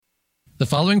The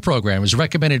following program is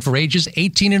recommended for ages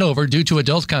 18 and over due to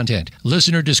adult content.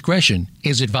 Listener discretion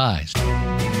is advised.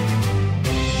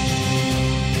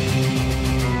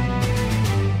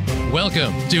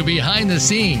 Welcome to Behind the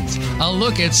Scenes, a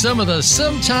look at some of the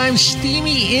sometimes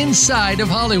steamy inside of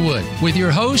Hollywood with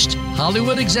your host,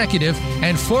 Hollywood executive,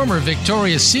 and former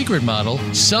Victoria's Secret model,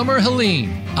 Summer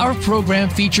Helene. Our program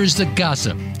features the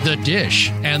gossip, the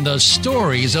dish, and the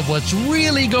stories of what's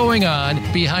really going on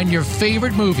behind your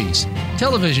favorite movies,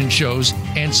 television shows,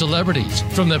 and celebrities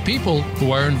from the people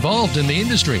who are involved in the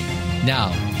industry. Now,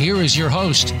 here is your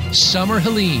host, Summer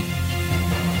Helene.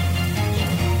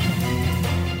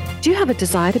 Do you have a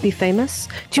desire to be famous?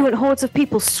 Do you want hordes of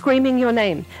people screaming your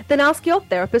name? Then ask your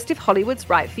therapist if Hollywood's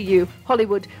right for you.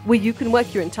 Hollywood, where you can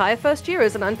work your entire first year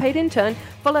as an unpaid intern,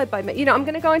 followed by, I'm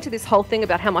going to go into this whole thing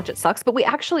about how much it sucks, but we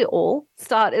actually all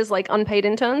start as like unpaid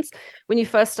interns when you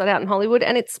first start out in Hollywood,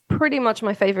 and it's pretty much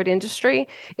my favorite industry.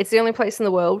 It's the only place in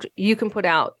the world you can put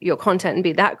out your content and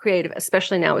be that creative,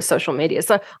 especially now with social media.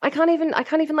 So I can't even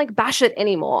like bash it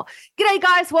anymore. G'day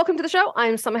guys, welcome to the show.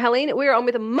 I'm Summer Helene. We're on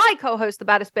with my co-host, the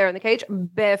baddest bear in the cage,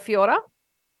 Bear Fiora.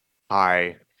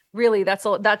 Hi. Really, that's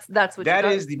all. That's what that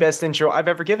is the best intro I've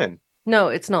ever given. No,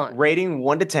 it's not. Rating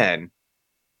 1 to 10.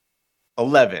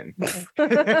 11. But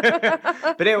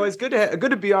anyway, it's good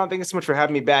to be on. Thank you so much for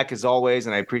having me back as always,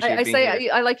 and I appreciate being here.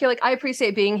 I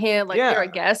appreciate being here. You're a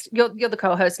guest. You're the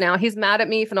co-host now. He's mad at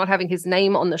me for not having his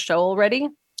name on the show already.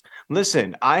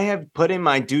 Listen, I have put in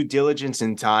my due diligence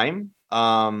and time.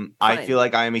 I feel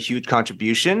like I am a huge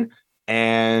contribution,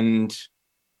 and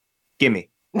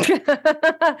gimme.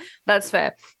 That's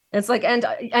fair. It's like, and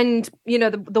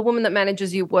the woman that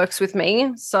manages you works with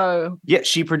me, so yeah,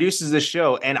 she produces the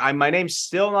show, and my name's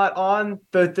still not on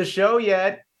the show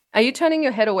yet. Are you turning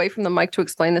your head away from the mic to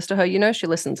explain this to her? You know she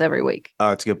listens every week.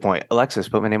 Oh, it's a good point. Alexis,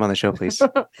 put my name on the show, please.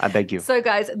 I beg you. So,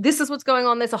 guys, this is what's going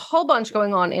on. There's a whole bunch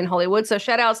going on in Hollywood. So,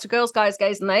 shout outs to girls, guys,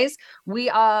 gays, and theys. We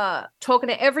are talking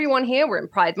to everyone here. We're in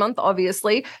Pride Month,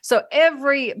 obviously. So,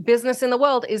 every business in the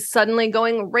world is suddenly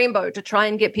going rainbow to try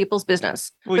and get people's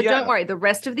business. But don't worry, the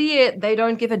rest of the year, they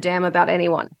don't give a damn about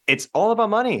anyone. It's all about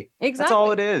money. Exactly. That's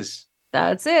all it is.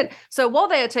 That's it. So while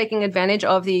they are taking advantage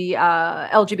of the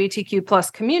LGBTQ plus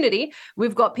community,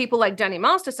 we've got people like Danny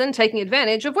Masterson taking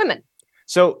advantage of women.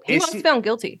 So he was found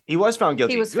guilty. He was found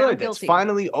guilty. He was good. Found guilty. It's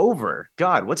finally over.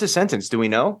 God, what's his sentence? Do we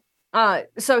know?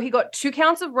 So he got 2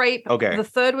 counts of rape. Okay. The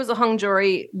third was a hung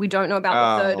jury. We don't know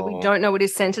about the third. We don't know what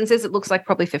his sentence is. It looks like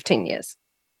probably 15 years.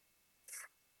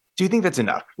 Do you think that's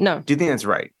enough? No. Do you think that's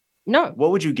right? No.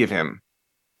 What would you give him?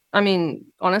 I mean,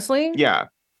 honestly? Yeah.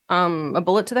 A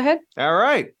bullet to the head. All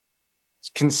right.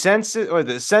 Consensus, or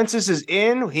the census is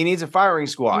in. He needs a firing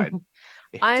squad.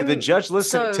 To the judge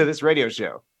listen to this radio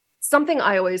show. Something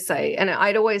I always say, and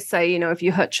I'd always say, if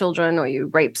you hurt children or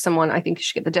you rape someone, I think you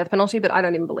should get the death penalty, but I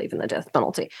don't even believe in the death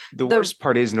penalty. The worst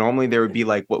part is normally there would be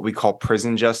like what we call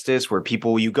prison justice, where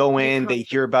you go in, they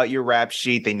hear about your rap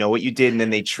sheet, they know what you did, and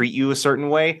then they treat you a certain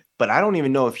way. But I don't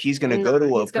even know if he's going to go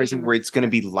to a prison where it's going to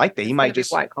be like that. He might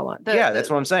just white collar.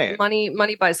 That's what I'm saying.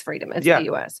 Money buys freedom. It's the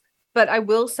US. But I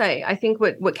will say, I think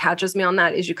what catches me on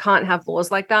that is you can't have laws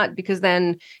like that, because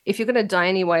then if you're going to die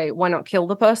anyway, why not kill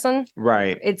the person?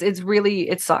 Right. It's really,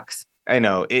 it sucks. I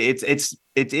know it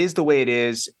is the way it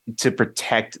is to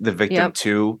protect the victim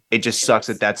too. It just sucks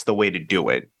that that's the way to do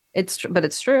it. But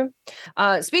it's true.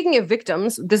 Speaking of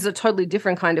victims, this is a totally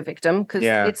different kind of victim,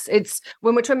 because it's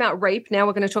when we're talking about rape, now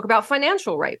we're going to talk about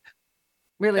financial rape.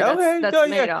 Really, that's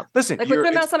made up. Listen, we're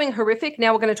talking about something horrific.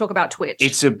 Now we're going to talk about Twitch.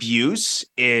 It's abuse.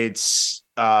 It's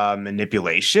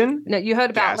manipulation. No, you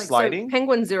heard about gaslighting. So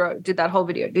Penguin Zero did that whole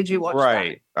video. Did you watch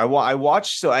that? I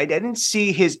watched. So I didn't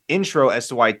see his intro as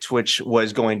to why Twitch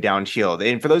was going downhill.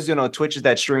 And for those who don't know, Twitch is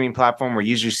that streaming platform where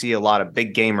you usually see a lot of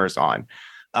big gamers on.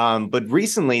 But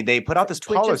recently they put out this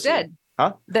Twitch policy. Is dead.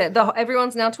 Huh?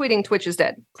 Everyone's now tweeting Twitch is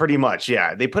dead. Pretty much,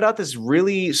 yeah. They put out this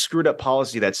really screwed up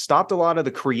policy that stopped a lot of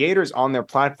the creators on their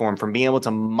platform from being able to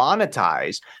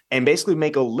monetize and basically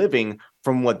make a living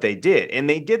from what they did. And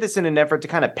they did this in an effort to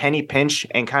kind of penny pinch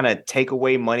and kind of take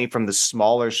away money from the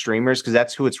smaller streamers, because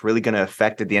that's who it's really going to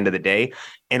affect at the end of the day.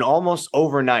 And almost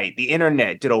overnight, the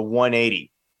internet did a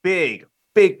 180.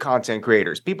 Big content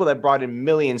creators, people that brought in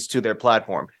millions to their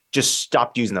platform, just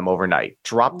stopped using them overnight,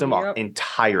 dropped them off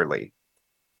entirely.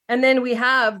 And then we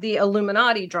have the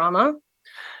Illuminati drama.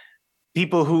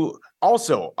 People who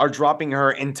also are dropping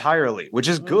her entirely, which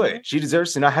is good. Mm-hmm. She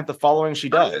deserves to not have the following she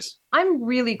does. I'm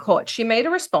really caught. She made a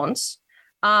response.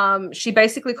 She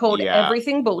basically called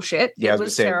everything bullshit. Yeah, I was going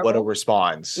to say, terrible. What a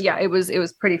response. Yeah, it was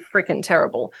pretty freaking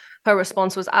terrible. Her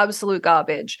response was absolute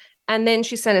garbage. And then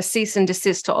she sent a cease and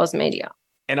desist to Oz Media.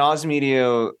 And Oz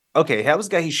Media Okay, that was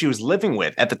the guy she was living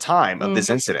with at the time of this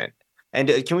incident. And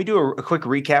can we do a quick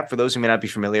recap for those who may not be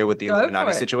familiar with the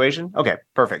Illuminati situation? Okay,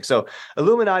 perfect. So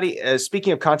Illuminati,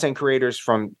 speaking of content creators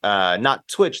from not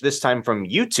Twitch, this time from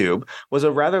YouTube, was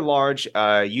a rather large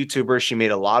YouTuber. She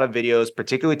made a lot of videos,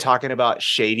 particularly talking about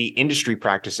shady industry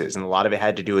practices. And a lot of it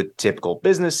had to do with typical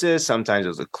businesses. Sometimes it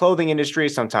was the clothing industry.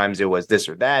 Sometimes it was this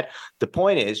or that. The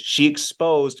point is she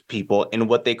exposed people in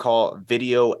what they call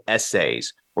video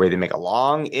essays, where they make a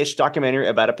long-ish documentary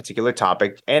about a particular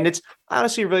topic, and it's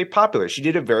honestly really popular. She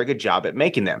did a very good job at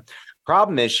making them.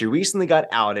 Problem is, she recently got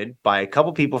outed by a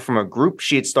couple people from a group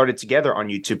she had started together on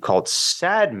YouTube called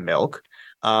Sad Milk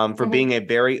for being a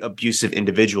very abusive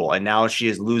individual, and now she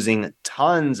is losing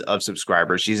tons of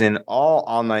subscribers. She's in all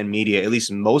online media, at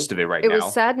least most of it right now. It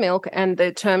was Sad Milk, and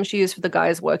the term she used for the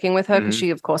guys working with her, because she,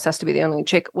 of course, has to be the only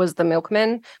chick, was the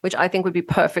Milkmen, which I think would be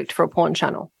perfect for a porn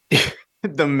channel.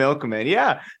 The Milkman.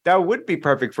 Yeah, that would be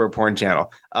perfect for a porn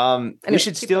channel. We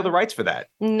should steal the rights for that.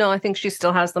 No, I think she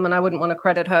still has them, and I wouldn't want to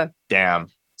credit her. Damn.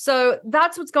 So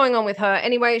that's what's going on with her.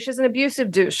 Anyway, she's an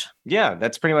abusive douche. Yeah,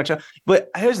 that's pretty much it.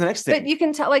 But here's the next thing. But you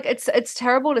can tell, like, it's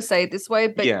terrible to say it this way,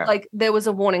 but like there was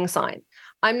a warning sign.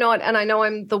 I'm not, and I know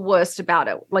I'm the worst about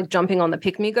it, like jumping on the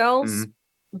pick me girls.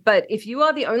 But if you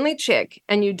are the only chick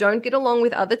and you don't get along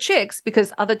with other chicks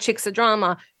because other chicks are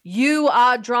drama, you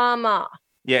are drama.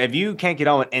 Yeah, if you can't get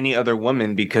on with any other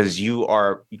woman because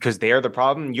they are the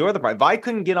problem, you're the problem. If I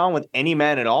couldn't get on with any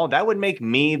man at all, that would make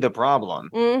me the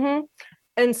problem.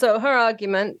 And so her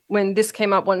argument, when this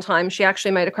came up one time, she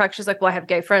actually made a crack. She's like, well, I have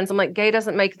gay friends. I'm like, gay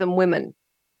doesn't make them women.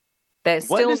 They're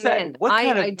still men. What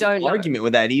kind of argument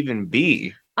would that even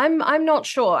be? I'm not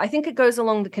sure. I think it goes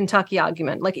along the Kentucky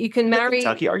argument. Like, you can marry...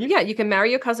 Kentucky argument? Yeah, you can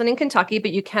marry your cousin in Kentucky, but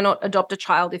you cannot adopt a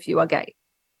child if you are gay.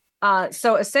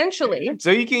 So essentially,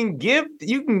 you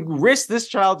can risk this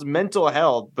child's mental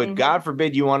health, but God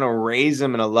forbid you want to raise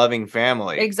him in a loving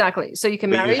family. Exactly. So you can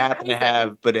marry. You happen to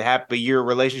have, but your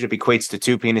relationship equates to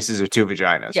two penises or two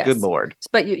vaginas. Yes. Good Lord.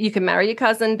 But you can marry your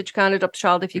cousin, but you can't adopt a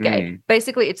child if you're gay.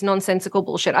 Basically, it's nonsensical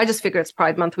bullshit. I just figure it's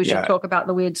Pride Month. We should talk about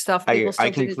the weird stuff. I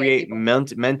can create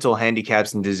mental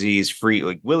handicaps and disease free,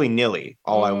 like willy nilly,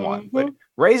 all I want. But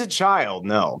raise a child?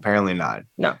 No, apparently not.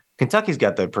 No. Kentucky's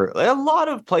got a lot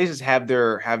of places have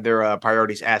their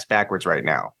priorities ass backwards right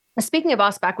now. Speaking of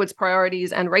ass backwards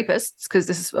priorities and rapists, because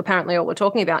this is apparently all we're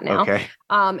talking about now. Okay.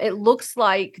 It looks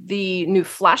like the new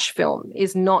Flash film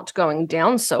is not going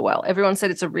down so well. Everyone said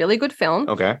it's a really good film.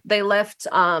 Okay. They left.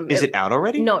 Is it out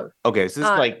already? No. Okay, so this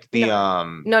is like the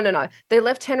No. They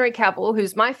left Henry Cavill,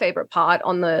 who's my favorite part,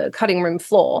 on the cutting room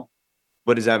floor.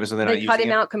 What is that? So they cut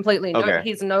him out completely. Okay. No,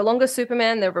 he's no longer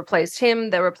Superman. They've replaced him.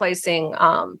 They're replacing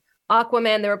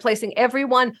Aquaman. They're replacing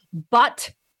everyone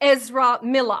but Ezra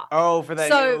Miller. Oh, for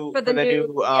the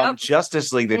new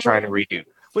Justice League they're trying to redo.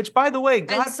 Which, by the way,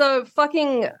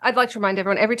 I'd like to remind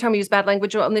everyone, every time we use bad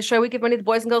language on this show, we give money to the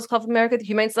Boys and Girls Club of America, the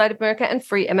Humane Society of America, and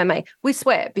free MMA. We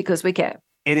swear because we care.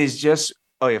 It is just...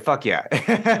 Oh yeah, fuck yeah!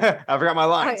 I forgot my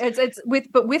lines.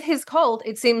 With his cult,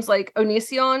 it seems like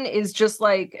Onision is just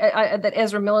like that.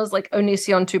 Ezra Miller's like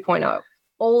Onision 2.0.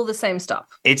 All the same stuff.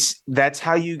 That's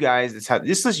how you guys. That's how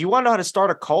this is. You want to know how to start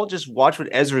a cult? Just watch what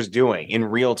Ezra's doing in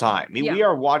real time. I mean, we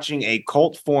are watching a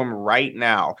cult form right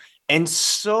now, and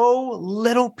so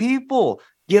little people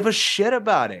give a shit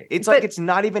about it. It's like it's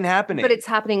not even happening. But it's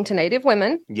happening to Native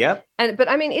women. Yep. But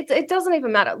I mean, it doesn't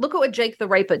even matter. Look at what Jake the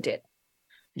Raper did.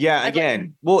 Yeah,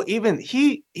 again, well, even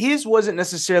his wasn't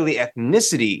necessarily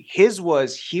ethnicity. His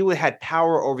was he had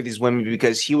power over these women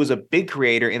because he was a big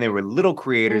creator and they were little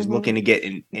creators looking to get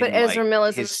in but Ezra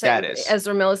Miller's his status.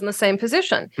 Ezra Miller's in the same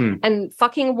position. And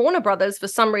fucking Warner Brothers, for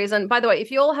some reason, by the way, if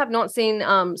you all have not seen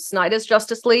Snyder's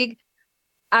Justice League,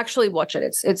 actually watch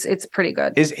it. It's pretty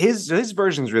good. His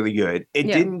version's really good. It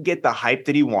didn't get the hype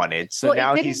that he wanted. So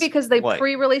now it didn't because they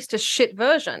pre-released a shit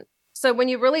version. So when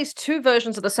you release two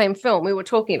versions of the same film, we were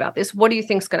talking about this. What do you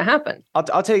think is going to happen?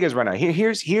 I'll tell you guys right now.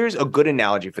 Here's a good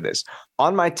analogy for this.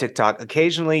 On my TikTok,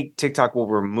 occasionally TikTok will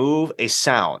remove a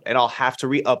sound, and I'll have to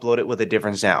re-upload it with a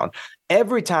different sound.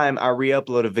 Every time I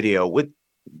re-upload a video, with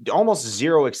almost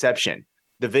zero exception,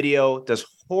 the video does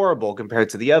horrible compared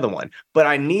to the other one. But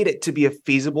I need it to be a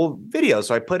feasible video,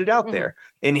 so I put it out there.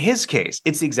 In his case,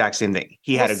 it's the exact same thing.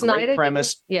 He had a great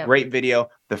premise, great video.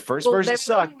 The first version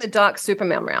sucked. The dark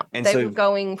Superman route. And they were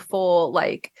going for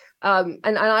like, and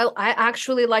I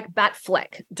actually like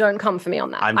Batfleck. Don't come for me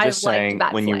on that. I'm just saying,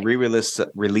 when you release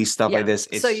stuff like this,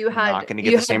 it's not going to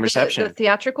get the same reception. The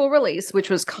theatrical release,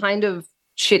 which was kind of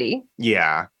shitty.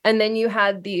 Yeah. And then you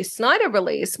had the Snyder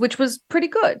release, which was pretty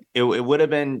good. It would have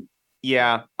been.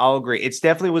 Yeah, I'll agree. It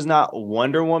definitely was not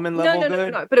Wonder Woman level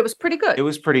good. No, but it was pretty good. It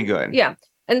was pretty good. Yeah.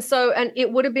 And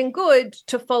it would have been good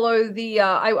to follow the,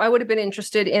 I would have been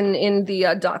interested in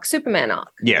the Dark Superman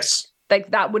arc. Yes.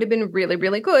 Like that would have been really,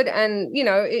 really good. And, you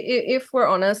know, if we're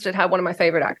honest, it had one of my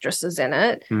favorite actresses in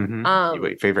it. Mm-hmm.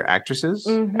 Wait, favorite actresses?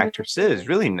 Mm-hmm. Actresses?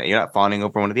 Really? You're not fawning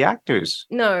over one of the actors?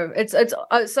 No, it's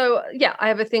so yeah, I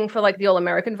have a thing for like the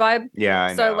all-American vibe. Yeah,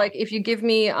 I know. So like if you give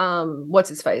me what's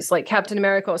his face, like Captain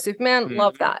America or Superman,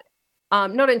 love that.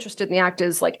 Not interested in the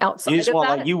actors like outside. You just want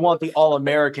like, you want the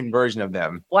all-American version of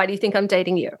them. Why do you think I'm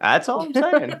dating you? That's all I'm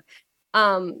saying.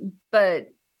 But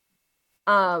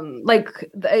like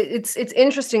it's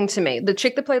interesting to me. The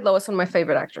chick that played Lois, one of my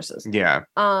favorite actresses. Yeah.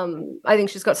 I think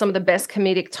she's got some of the best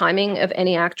comedic timing of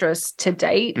any actress to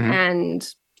date, and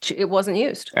it wasn't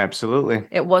used. Absolutely,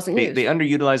 it wasn't used. They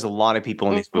underutilize a lot of people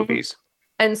in these movies,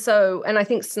 and I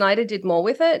think Snyder did more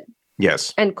with it.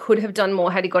 Yes, and could have done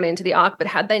more had he got into the arc. But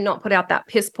had they not put out that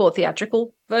piss poor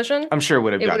theatrical version, I'm sure it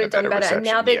would have done better. Reception. And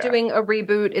now they're doing a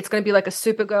reboot. It's going to be like a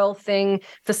Supergirl thing.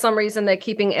 For some reason, they're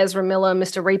keeping Ezra Miller,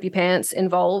 Mr. Rapey Pants,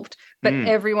 involved, but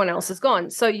everyone else is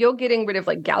gone. So you're getting rid of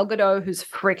like Gal Gadot, who's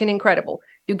freaking incredible.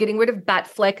 You're getting rid of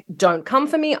Batfleck. Don't come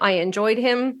for me. I enjoyed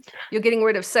him. You're getting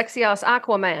rid of sexy ass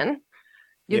Aquaman.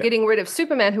 You're getting rid of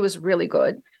Superman, who was really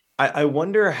good. I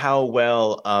wonder how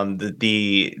well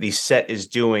the set is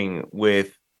doing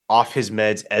with off his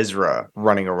meds Ezra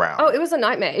running around. Oh, it was a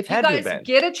nightmare. If you guys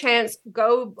get a chance,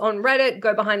 go on Reddit,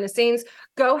 go behind the scenes,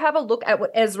 go have a look at what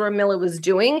Ezra Miller was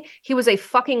doing. He was a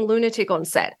fucking lunatic on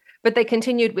set. But they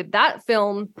continued with that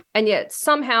film, and yet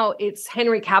somehow it's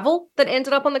Henry Cavill that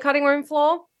ended up on the cutting room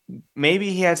floor.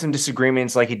 Maybe he had some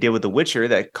disagreements like he did with The Witcher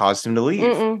that caused him to leave.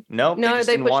 No,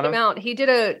 they pushed him out. He did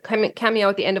a cameo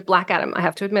at the end of Black Adam. I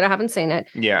have to admit, I haven't seen it.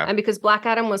 Yeah. And because Black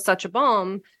Adam was such a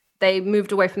bomb, they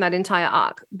moved away from that entire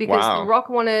arc. Because The Rock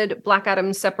wanted Black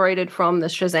Adam separated from the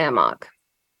Shazam arc.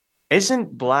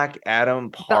 Isn't Black Adam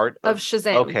part of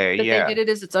Shazam? Okay, but yeah. They did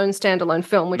it as its own standalone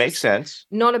film, which makes sense.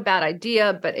 Not a bad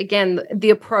idea, but again,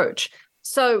 the approach.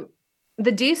 So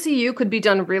the DCU could be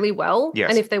done really well. Yes.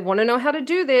 And if they want to know how to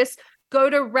do this, go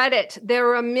to Reddit. There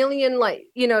are a million,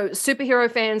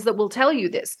 superhero fans that will tell you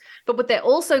this. But what they're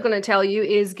also going to tell you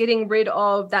is getting rid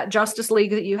of that Justice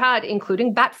League that you had,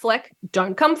 including Batfleck,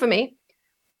 don't come for me,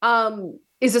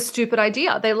 is a stupid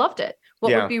idea. They loved it.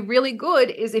 What would be really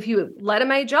good is if you let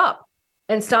him age up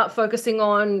and start focusing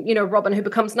on, Robin who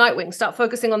becomes Nightwing, start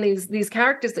focusing on these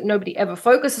characters that nobody ever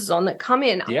focuses on that come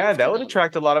in. Yeah, that would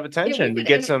attract a lot of attention. We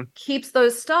get some keeps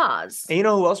those stars. And you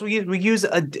know who else we use? We use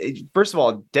first of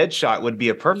all, Deadshot would be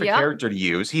a perfect character to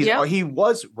use. He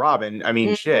was Robin. I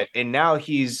mean, shit. And now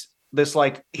he's this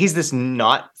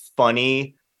not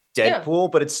funny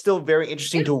Deadpool, but it's still very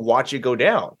interesting to watch it go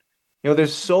down.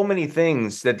 There's so many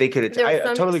things that they could.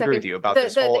 I totally agree with you about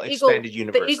this whole expanded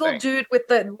universe. The eagle thing. dude with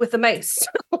the mace.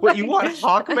 What you want,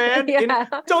 Hawkman? Yeah.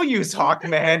 Don't use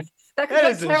Hawkman. That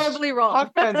could go terribly wrong.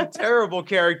 Hawkman's a terrible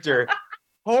character.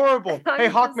 Horrible. Hey,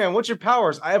 Hawkman, what's your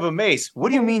powers? I have a mace. What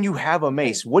do you mean you have a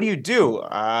mace? What do you do?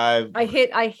 I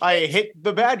hit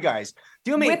the bad guys. Do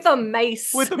you know with a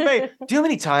mace? With a mace. Do you know how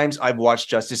many times I've watched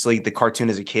Justice League, the cartoon,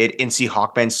 as a kid, and see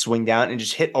Hawkman swing down and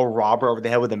just hit a robber over the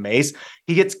head with a mace?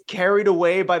 He gets carried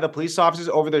away by the police officers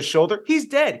over their shoulder. He's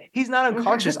dead. He's not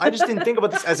unconscious. I just didn't think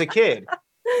about this as a kid.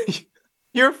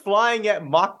 You're flying at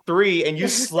Mach 3 and you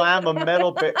slam a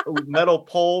metal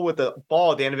pole with a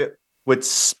ball at the end of it with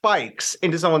spikes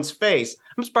into someone's face.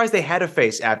 I'm surprised they had a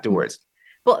face afterwards.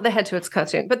 Well, they had to. It's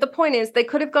cartoon. But the point is, they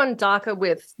could have gone darker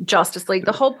with Justice League.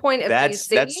 The whole point of DC...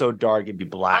 That's so dark, it'd be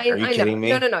black. Are you kidding me?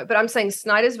 No. But I'm saying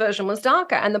Snyder's version was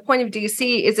darker. And the point of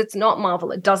DC is it's not Marvel.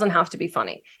 It doesn't have to be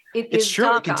funny. It's true.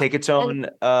 Darker. It can take its own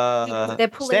they're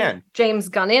pulling James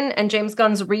Gunn in, and James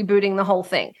Gunn's rebooting the whole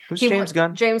thing. Who's James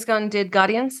Gunn? James Gunn did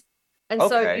Guardians. And so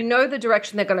the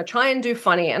direction they're going to try and do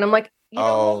funny. And I'm like,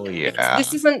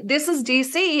 this is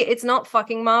DC. It's not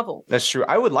fucking Marvel. That's true.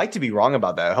 I would like to be wrong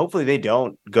about that. Hopefully they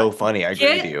don't go funny. I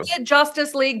agree with you. Get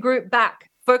Justice League group back.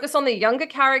 Focus on the younger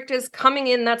characters coming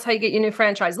in. That's how you get your new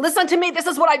franchise. Listen to me. This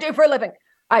is what I do for a living.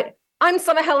 All right. I'm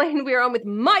Summer Helene. We're on with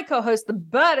my co-host, the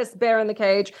baddest bear in the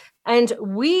cage. And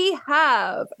we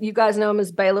have, you guys know him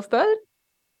as Bailiff Bird,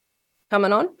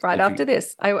 coming on after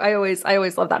this. I always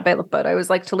love that Bailiff Bird. I always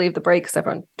like to leave the break because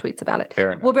everyone tweets about it.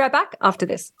 Fair enough. We'll be right back after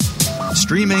this.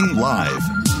 Streaming live,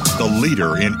 the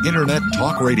leader in Internet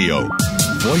talk radio,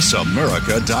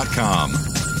 VoiceAmerica.com.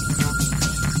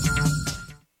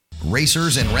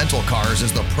 Racers and Rental Cars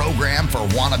is the program for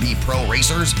wannabe pro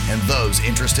racers and those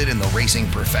interested in the racing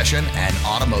profession and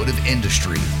automotive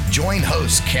industry. Join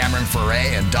hosts Cameron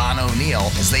Foray and Don O'Neill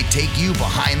as they take you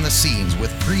behind the scenes with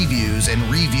previews and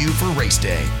review for race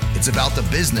day. It's about the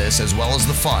business as well as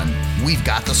the fun. We've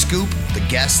got the scoop, the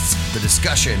guests, the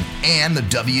discussion, and the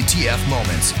WTF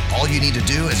moments. All you need to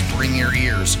do is bring your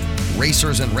ears.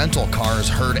 Racers and Rental Cars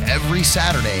heard every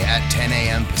Saturday at 10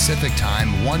 a.m. Pacific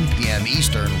Time, 1 p.m.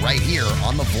 Eastern, right here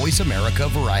on the Voice America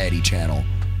Variety Channel.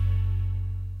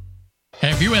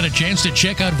 Have you had a chance to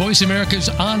check out Voice America's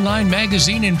online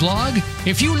magazine and blog?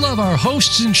 If you love our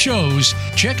hosts and shows,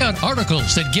 check out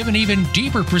articles that give an even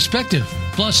deeper perspective,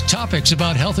 plus topics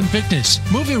about health and fitness,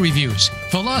 movie reviews,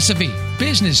 philosophy,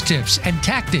 business tips and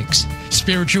tactics,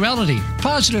 spirituality,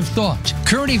 positive thought,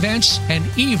 current events, and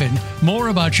even more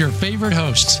about your favorite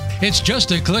hosts. It's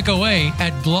just a click away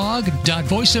at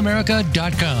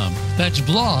blog.voiceamerica.com. That's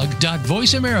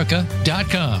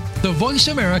blog.voiceamerica.com. The Voice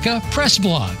America Press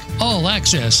Blog. All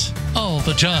access, all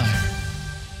the time.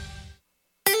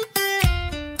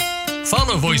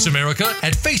 Follow Voice America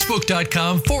at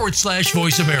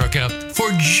facebook.com/Voice America for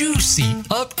juicy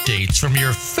updates from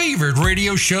your favorite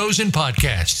radio shows and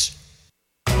podcasts.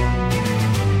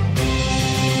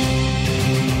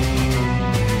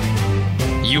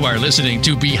 You are listening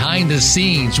to Behind the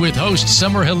Scenes with host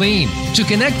Summer Helene. To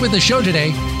connect with the show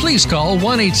today, please call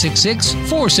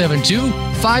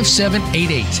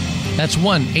 1-866-472-5788. That's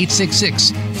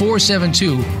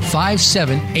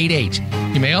 1-866-472-5788.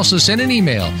 You may also send an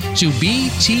email to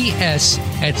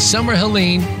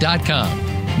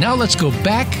bts@summerhelene.com. Now let's go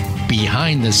back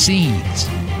behind the scenes.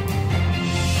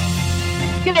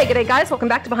 G'day guys. Welcome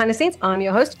back to Behind the Scenes. I'm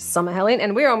your host, Summer Helene,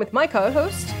 and we're on with my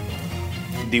co-host,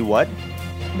 The what?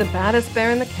 the baddest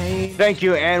bear in the cave. Thank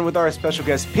you, and with our special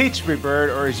guest, Petri Bird,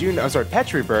 or as you know,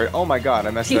 Petri Bird. Oh my God,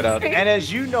 I messed that up. And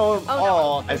as you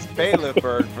know as Bailiff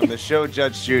Bird from the show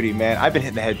Judge Judy. Man, I've been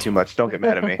hitting the head too much. Don't get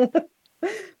mad at me.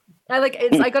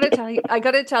 I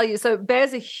gotta tell you. So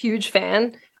Bear's a huge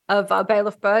fan of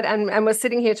Bailiff Bird, and we're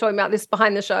sitting here talking about this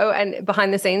behind the show and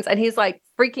behind the scenes, and he's like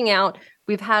freaking out.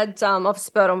 We've had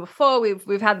Officer Bird on before.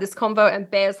 We've had this convo, and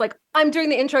Bear's like, "I'm doing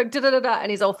the intro," and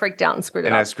he's all freaked out and screwed it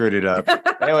up. And I screwed it up.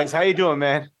 Anyways, how you doing,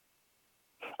 man?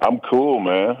 I'm cool,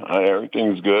 man.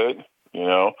 Everything's good. You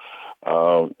know,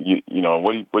 you know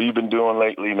what have you been doing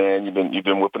lately, man? You've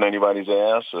been whipping anybody's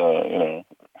ass, you know.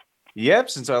 Yep,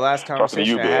 since our last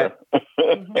conversation.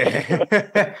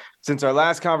 Since our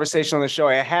last conversation on the show,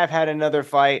 I have had another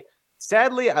fight.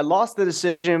 Sadly, I lost the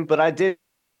decision, but I did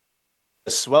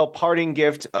a swell parting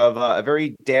gift of a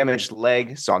very damaged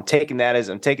leg. So I'm taking that as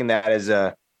you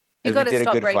got to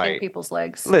stop breaking people's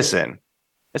legs. Listen,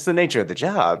 it's the nature of the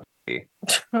job.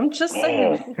 I'm just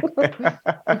saying.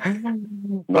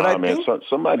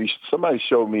 Somebody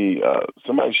showed me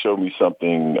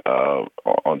something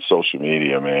on social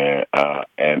media, man,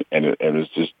 and it was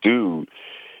this dude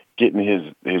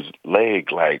getting his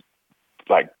leg like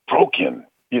broken,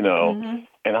 you know,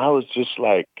 and I was just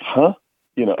like, huh,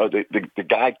 you know, the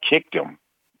guy kicked him,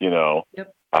 you know,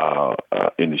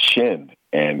 in the shin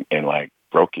and like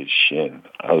broke his shin.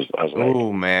 I was like,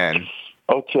 oh man.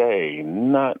 Okay,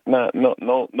 no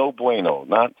bueno,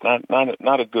 not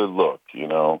a good look, you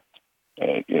know,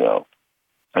 and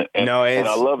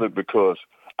I love it because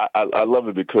I love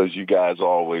it because you guys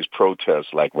always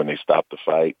protest like when they stop the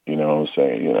fight, you know what I'm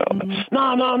saying, you know,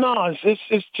 no,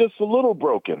 it's just a little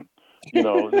broken, you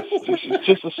know, it's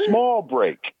just a small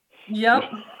break. Yep.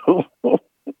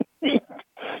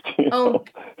 Oh,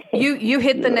 you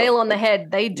hit the nail on the head.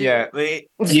 They do. Yeah.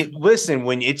 Listen,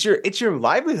 when it's your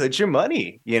livelihood, it's your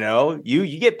money. You know,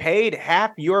 you get paid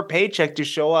half your paycheck to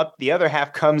show up. The other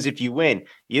half comes if you win.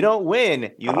 You don't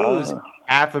win, you lose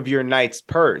half of your night's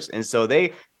purse. And so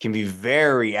they can be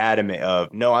very adamant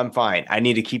of, no, I'm fine. I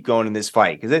need to keep going in this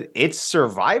fight because it's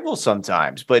survival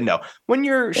sometimes. But no, when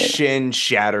your shin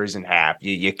shatters in half,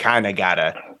 you kind of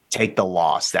gotta take the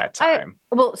loss that time.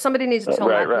 Somebody needs to tell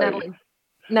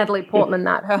Natalie Portman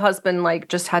that her husband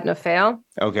just had an affair.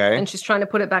 Okay. And she's trying to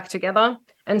put it back together.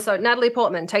 And so Natalie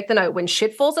Portman, take the note. When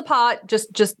shit falls apart,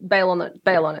 just bail on it.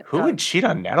 Who would cheat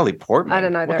on Natalie Portman? I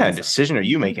don't know. What kind of decision are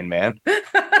you making, man?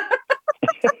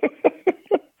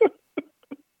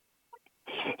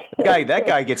 That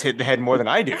guy gets hit in the head more than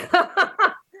I do.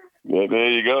 Yeah, there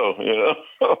you go. You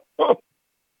know?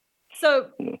 So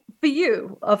for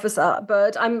you, Officer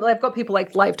Bird, I've got people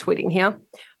live tweeting here.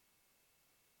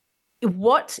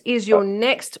 What is your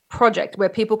next project where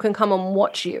people can come and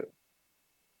watch you?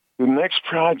 The next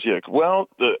project? Well,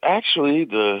 the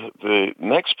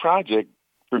next project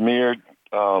premiered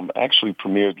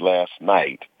last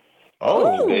night.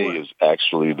 Oh, Today is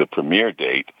actually the premiere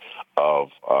date of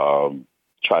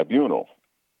Tribunal,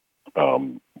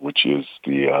 which is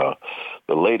the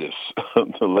latest,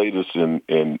 the latest in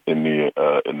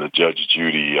the Judge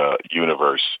Judy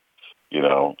universe. You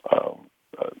know,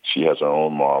 she has her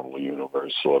own Marvel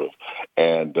universe, sort of,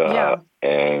 and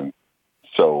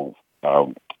so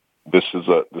this is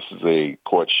a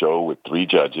court show with 3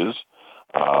 judges,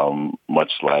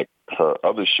 much like her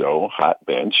other show, Hot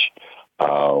Bench.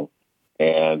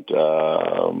 And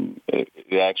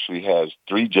it actually has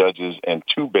 3 judges and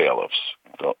 2 bailiffs.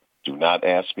 Do not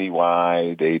ask me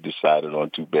why they decided on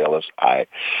 2 bailiffs.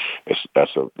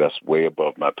 That's way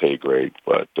above my pay grade.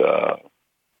 But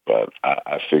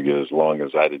I figure as long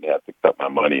as I didn't have to cut my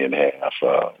money in half,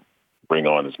 bring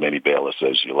on as many bailiffs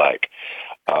as you like.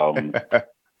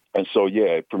 And so,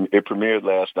 yeah, it premiered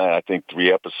last night. I think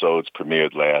 3 episodes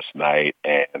premiered last night,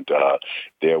 and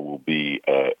there will be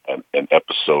an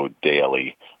episode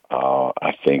daily.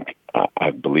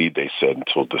 I believe they said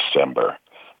until December.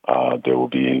 There will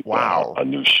be a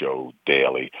new show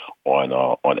daily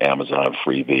on Amazon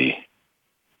Freevee.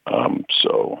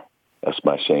 So that's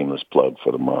my shameless plug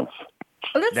for the month.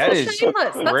 Oh, that is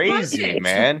shameless. Crazy,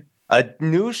 man. A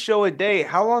new show a day.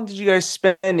 How long did you guys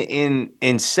spend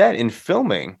in set in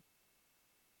filming?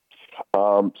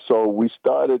 So we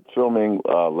started filming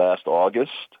last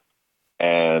August,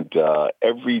 and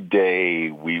every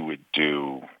day we would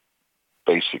do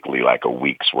basically like a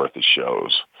week's worth of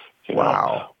shows. You know?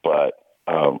 Wow! But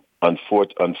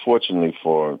unfortunately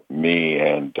for me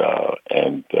and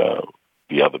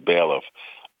the other bailiff,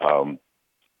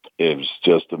 it was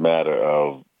just a matter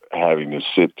of having to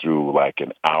sit through like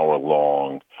an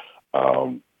hour-long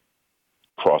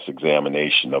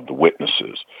cross-examination of the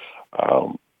witnesses.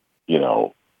 You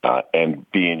know, and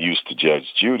being used to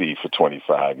Judge Judy for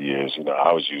 25 years, you know,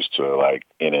 I was used to like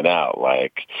in and out.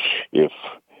 Like if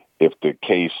the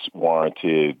case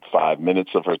warranted 5 minutes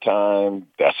of her time,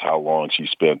 that's how long she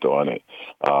spent on it.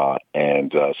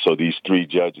 And so these 3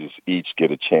 judges each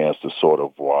get a chance to sort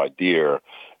of voir dire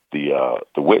the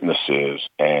witnesses,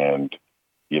 and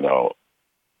you know,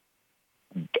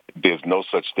 there's no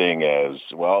such thing as,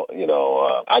 well, you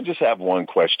know, I just have one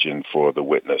question for the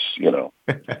witness. You know,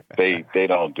 they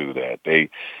don't do that.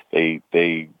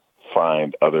 They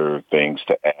find other things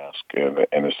to ask,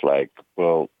 and it's like,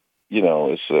 well, you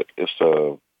know, it's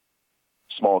a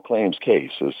small claims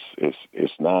case.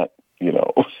 It's not, you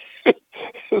know.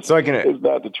 It's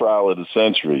not the trial of the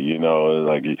century. You know,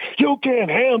 like you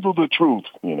can't handle the truth.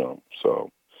 You know, so.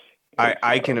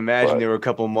 I can imagine there were a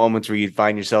couple of moments where you'd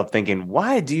find yourself thinking,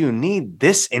 why do you need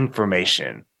this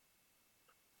information?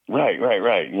 Right.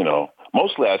 You know,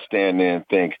 mostly I stand there and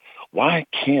think, why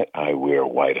can't I wear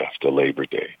white after Labor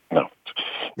Day? No.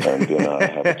 And then I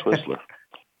have a Twizzler.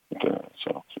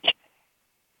 So. It's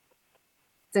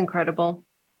incredible.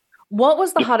 What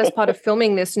was the hardest part of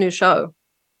filming this new show?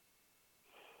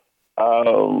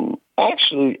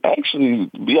 Actually, to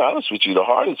be honest with you, the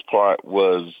hardest part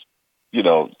was, you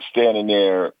know, standing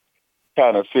there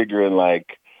kind of figuring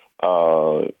like,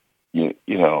 you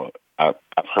know,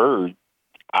 I've heard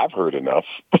enough,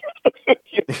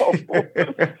 you know,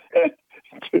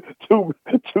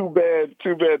 too bad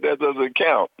that doesn't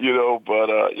count, you know, but,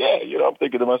 yeah, you know, I'm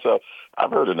thinking to myself,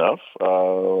 I've heard enough.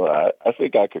 I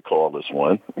think I could call this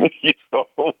one,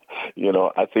 you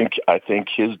know, I think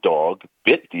his dog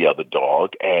bit the other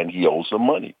dog and he owes him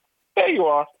money. There you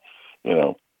are, you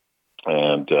know.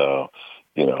 And,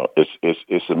 you know,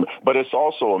 but it's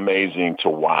also amazing to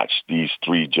watch these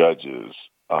 3 judges,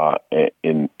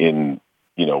 in,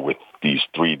 you know, with these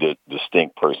 3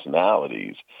 distinct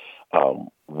personalities,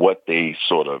 what they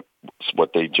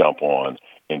jump on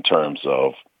in terms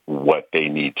of what they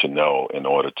need to know in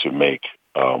order to make,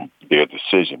 their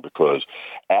decision. Because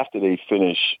after they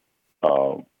finish,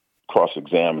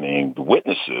 cross-examining the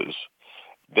witnesses,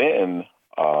 then,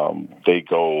 they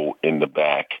go in the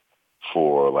back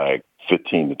for like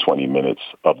 15 to 20 minutes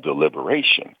of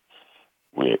deliberation,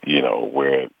 where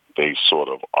they sort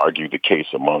of argue the case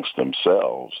amongst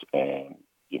themselves and,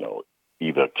 you know,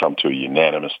 either come to a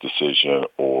unanimous decision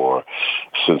or,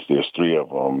 since there's 3 of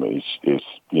them, is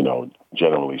you know,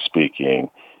 generally speaking,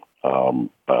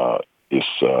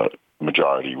 it's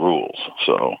majority rules.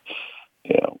 So,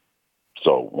 you know,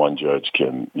 so one judge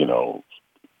can,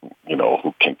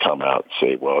 who can come out and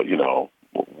say, well, you know,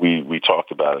 we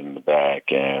talked about it in the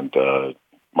back, and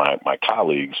my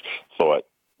colleagues thought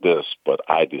this, but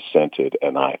I dissented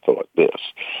and I thought this.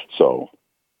 So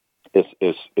it's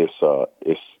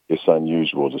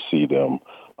unusual to see them,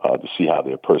 to see how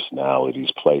their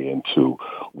personalities play into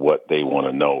what they want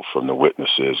to know from the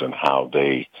witnesses and how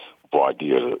they voir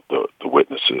dire the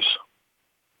witnesses.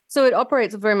 So it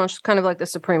operates very much kind of like the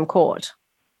Supreme Court.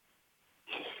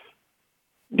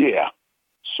 Yeah,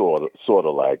 sort of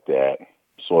like that.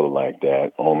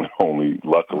 Only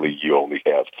luckily you only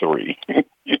have 3.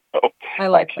 You know, I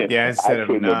like that. Yeah, instead I of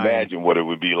couldn't 9. imagine what it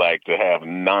would be like to have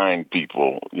 9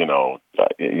 people. You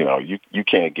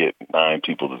can't get 9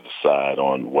 people to decide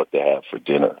on what to have for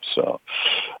dinner. So,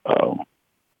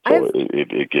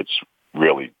 it gets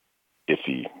really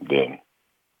iffy then.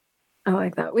 I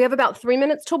like that. We have about 3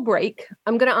 minutes till break.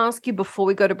 I'm going to ask you before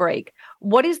we go to break,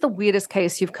 what is the weirdest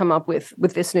case you've come up with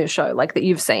this new show, like that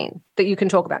you've seen, that you can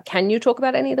talk about? Can you talk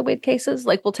about any of the weird cases?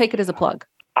 Like, we'll take it as a plug.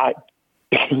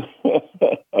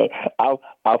 I'll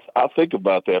think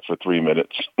about that for 3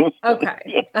 minutes.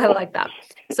 Okay, I like that.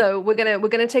 So we're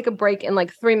gonna take a break in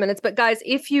like 3 minutes. But guys,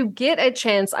 if you get a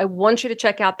chance, I want you to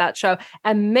check out that show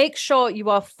and make sure you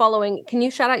are following. Can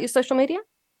you shout out your social media?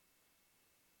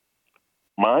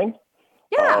 Mine?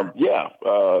 Yeah.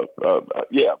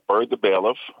 Bird the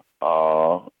Bailiff,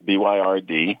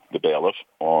 BYRD the Bailiff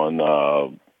on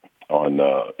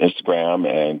Instagram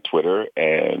and Twitter,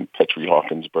 and Petrie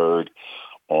Hawkins Bird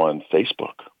on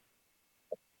Facebook.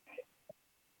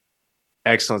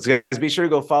 Excellent. So guys, be sure to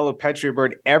go follow Petrie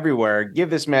Bird everywhere. Give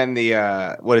this man the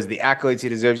accolades he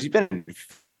deserves. He's been in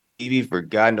TV for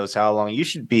God knows how long. You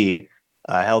should be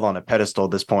held on a pedestal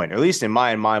at this point, or at least in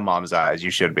my and my mom's eyes,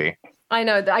 you should be. I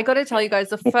know. I got to tell you guys,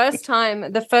 the first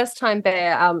time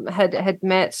Bear had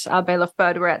met Bailiff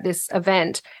Bird, we're at this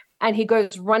event, and he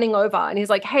goes running over and he's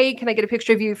like, "Hey, can I get a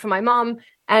picture of you for my mom?"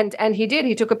 And he did.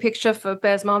 He took a picture for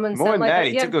Bear's mom and more than that,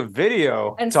 he took a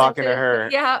video and talking to her.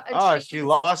 Yeah. Oh, she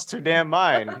lost her damn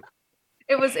mind.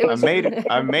 It was.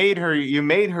 I made her. You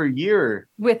made her year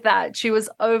with that. She was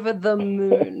over the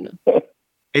moon.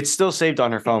 It's still saved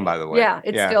on her phone, by the way. Yeah,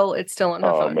 it's still on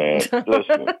her phone. Oh man,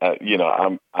 listen,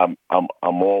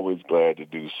 I'm always glad to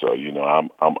do so.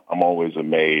 I'm always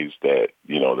amazed that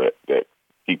that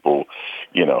people,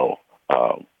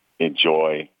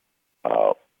 enjoy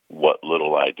what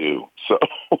little I do. So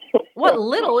what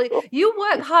little? You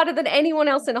work harder than anyone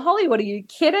else in Hollywood. Are you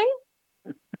kidding?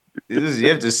 You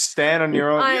have to stand on your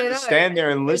own. You have to stand there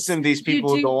and listen to these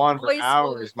people go on for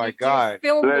hours. My God.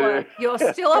 Film work. You're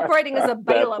still operating as a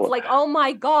bailiff. Like, oh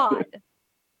my God.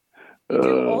 You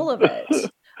do all of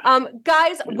it.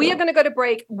 Guys, we are going to go to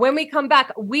break. When we come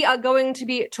back, we are going to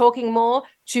be talking more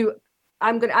to.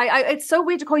 It's so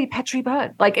weird to call you Petrie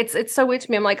Bird. Like, it's so weird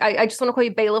to me. I'm like, I just want to call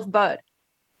you Bailiff Bird.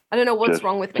 I don't know what's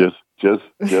wrong with me. Just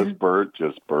Bird.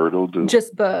 Just Bird will do.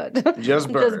 Just Bird. Just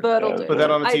Bird. Just Bird will do. Put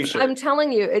that on a t-shirt. I'm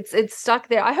telling you, it's stuck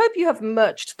there. I hope you have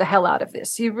merched the hell out of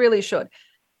this. You really should.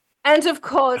 And of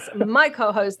course, my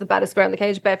co-host, the baddest bear in the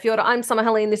cage, Bear Fiorda. I'm Summer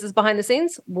Helene. This is Behind the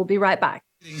Scenes. We'll be right back.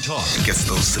 Talk gets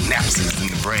those synapses in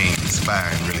the brain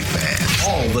firing really fast.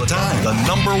 All the time. The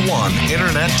 #1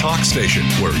 internet talk station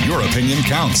where your opinion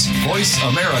counts.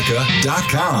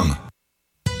 VoiceAmerica.com.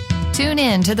 Tune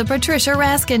in to The Patricia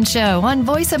Raskin Show on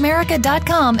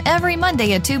VoiceAmerica.com every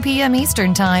Monday at 2 p.m.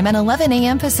 Eastern Time and 11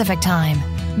 a.m. Pacific Time.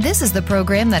 This is the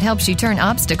program that helps you turn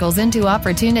obstacles into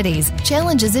opportunities,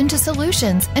 challenges into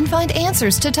solutions, and find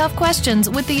answers to tough questions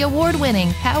with the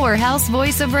award-winning powerhouse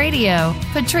voice of radio,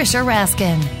 Patricia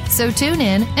Raskin. So tune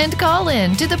in and call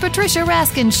in to The Patricia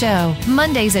Raskin Show,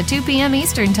 Mondays at 2 p.m.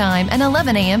 Eastern Time and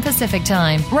 11 a.m. Pacific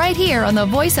Time, right here on the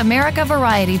Voice America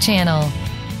Variety Channel.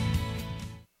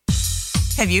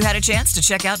 Have you had a chance to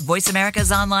check out Voice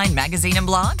America's online magazine and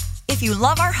blog? If you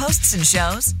love our hosts and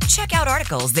shows, check out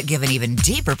articles that give an even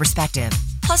deeper perspective,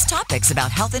 plus topics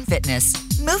about health and fitness,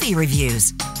 movie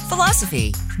reviews,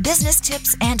 philosophy, business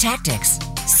tips and tactics,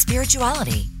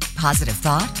 spirituality, positive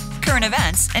thought, current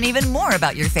events, and even more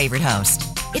about your favorite host.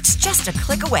 It's just a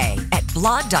click away at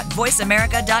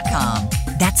blog.voiceamerica.com.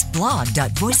 That's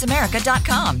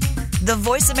blog.voiceamerica.com. The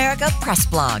Voice America Press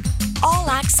Blog. All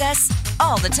access,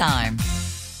 all the time.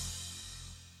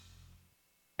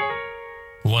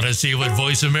 Want to see what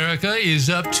Voice America is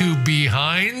up to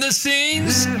behind the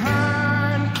scenes?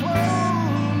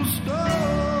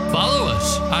 Follow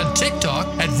us on TikTok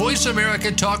at Voice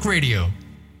America Talk Radio.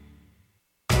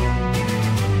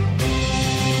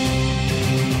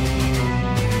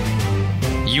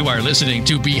 You are listening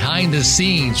to Behind the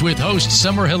Scenes with host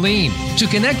Summer Helene. To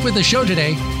connect with the show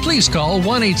today, please call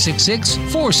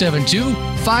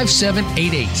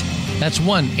 1-866-472-5788. That's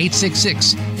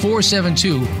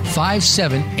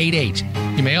 1-866-472-5788.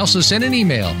 You may also send an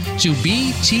email to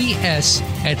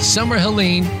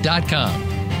bts@summerhelene.com.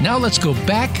 Now let's go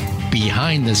back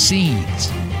behind the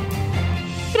scenes.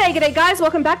 G'day, guys.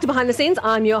 Welcome back to Behind the Scenes.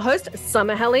 I'm your host,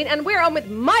 Summer Helene, and we're on with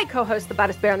my co-host, the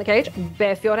baddest bear in the cage,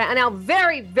 Bear Fiorda, and our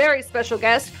very, very special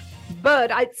guest,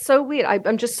 Bird. It's so weird.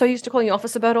 I'm just so used to calling you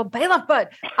Officer Bird or Bailiff Bird.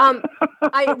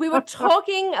 We were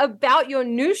talking about your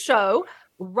new show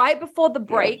right before the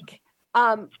break.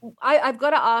 I've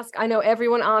got to ask, I know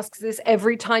everyone asks this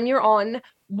every time you're on,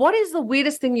 what is the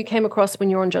weirdest thing you came across when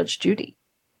you're on Judge Judy?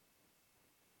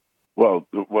 Well,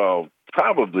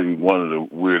 probably one of the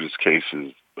weirdest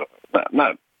cases,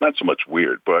 not so much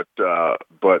weird, but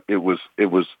it was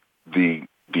the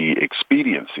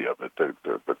expediency of it,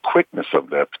 the quickness of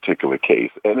that particular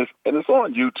case, and it's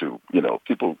on YouTube. You know,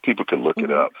 people can look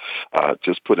it up.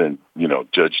 Just put in,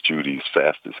 Judge Judy's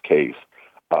fastest case,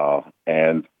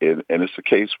 and it's a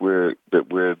case where the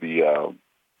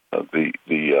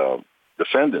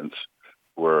defendants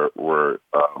were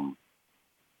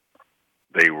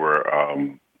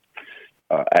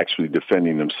actually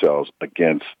defending themselves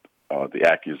against the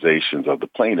accusations of the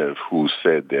plaintiff, who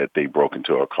said that they broke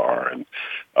into her car and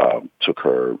took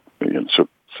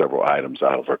several items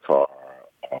out of her car.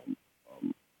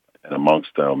 And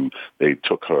amongst them, they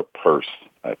took her purse,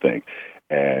 I think.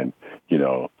 And,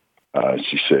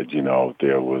 she said,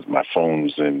 there was my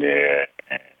phone's in there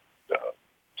and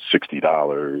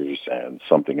 $60 and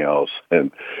something else.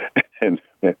 And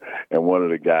one of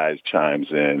the guys chimes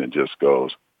in and just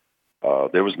goes,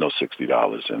 there was no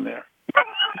 $60 in there.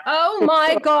 Oh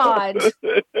my God!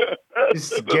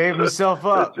 Just gave himself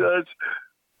up.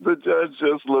 The judge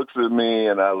just looks at me,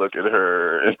 and I look at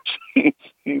her, and she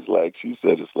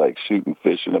said it's like shooting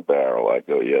fish in a barrel. I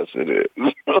go, yes, it is.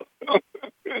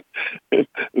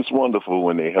 It's wonderful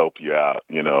when they help you out,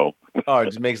 Oh, it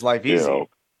just makes life easy.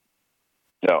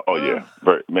 Yeah.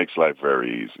 Makes life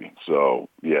very easy. So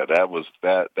yeah,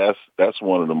 that's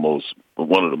one of the most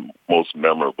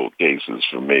memorable cases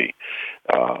for me.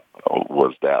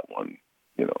 Was that one?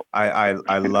 I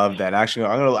love that. Actually,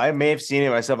 I may have seen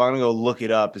it myself. I'm gonna go look it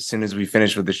up as soon as we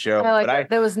finish with the show.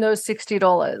 There was no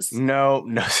 $60. No.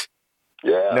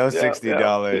 Yeah. No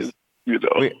 $60.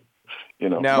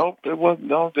 No,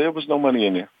 there was no money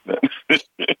in there.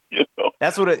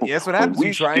 That's what happens.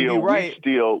 We try and be right.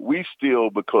 We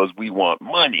steal because we want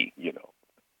money. Yeah,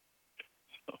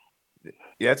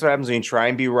 that's what happens when you try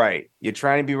and be right. You're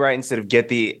trying to be right instead of get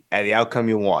the outcome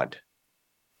you want.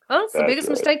 Oh, it's the biggest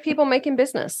mistake people make in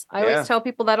business. I always tell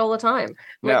people that all the time.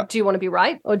 Do you want to be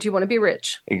right or do you want to be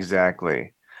rich?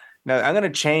 Exactly. Now, I'm going to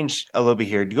change a little bit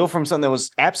here to go from something that was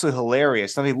absolutely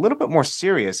hilarious, something a little bit more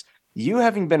serious. You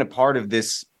having been a part of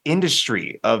this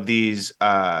industry of these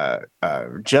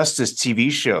justice TV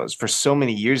shows for so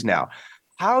many years now,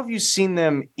 how have you seen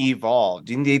them evolve?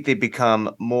 Do you think they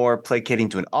become more placating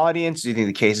to an audience? Do you think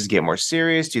the cases get more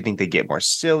serious? Do you think they get more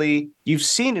silly? You've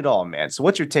seen it all, man. So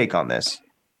what's your take on this?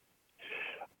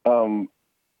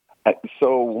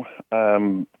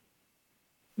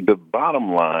 The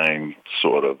bottom line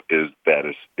sort of is that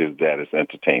it's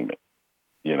entertainment,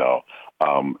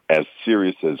 as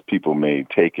serious as people may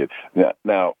take it.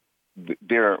 Now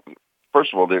there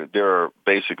are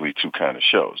basically two kind of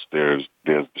shows. There's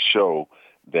the show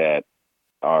that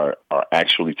are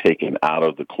actually taken out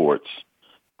of the courts,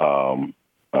 and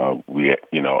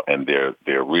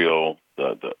they're real.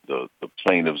 The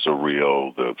plaintiffs are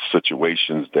real. The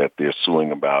situations that they're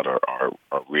suing about are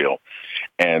real.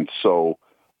 And so,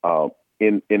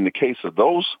 in the case of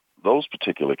those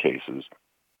particular cases,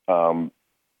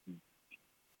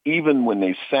 even when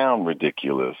they sound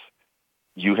ridiculous,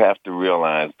 you have to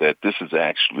realize that this is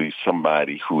actually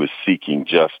somebody who is seeking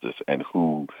justice and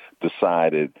who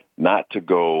decided not to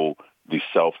go the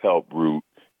self-help route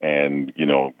and,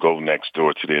 go next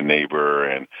door to their neighbor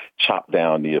and chop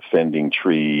down the offending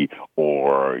tree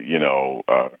or,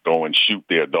 go and shoot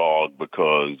their dog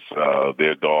because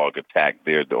their dog attacked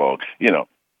their dog.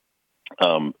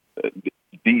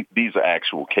 These are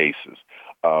actual cases.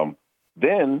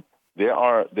 Then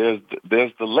there's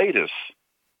the latest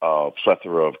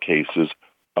plethora of cases,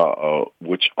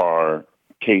 which are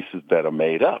cases that are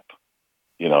made up.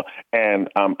 And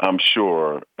I'm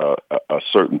sure a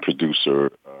certain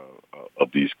producer of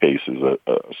these cases,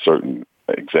 a certain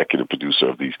executive producer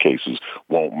of these cases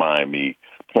won't mind me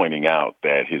pointing out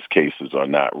that his cases are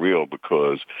not real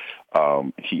because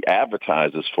he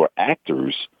advertises for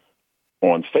actors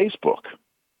on Facebook.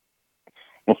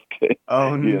 Okay.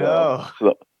 Oh no.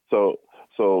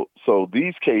 So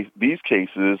these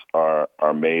cases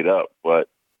are made up, but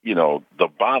the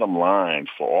bottom line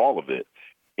for all of it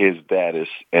is that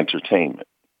it's entertainment,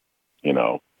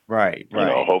 Right.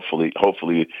 Hopefully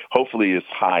it's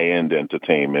high-end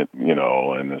entertainment,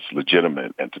 and it's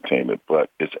legitimate entertainment, but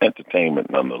it's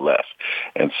entertainment nonetheless.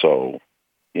 And so,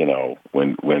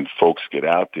 when folks get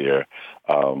out there,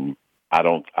 I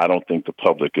don't think the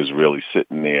public is really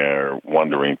sitting there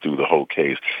wondering through the whole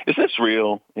case. Is this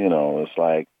real? You know, it's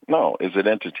like, no. Is it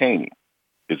entertaining?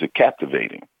 Is it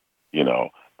captivating? You know,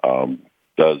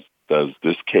 does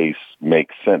this case make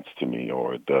sense to me,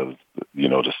 or does, you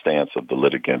know, the stance of the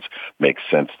litigants make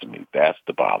sense to me? That's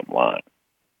the bottom line.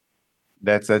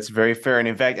 That's very fair. And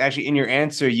in fact, actually, in your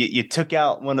answer, you took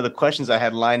out one of the questions I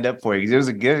had lined up for you, because there's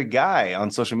a good guy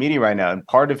on social media right now, and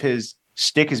part of his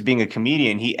stick as being a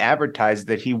comedian, he advertised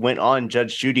that he went on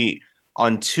Judge Judy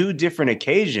on 2 different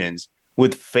occasions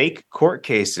with fake court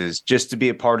cases just to be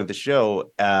a part of the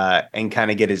show and kind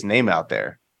of get his name out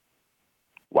there.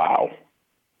 Wow.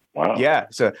 Yeah.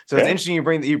 So it's interesting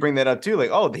you bring that up too. Like,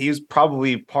 oh, he was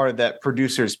probably part of that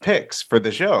producer's picks for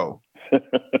the show.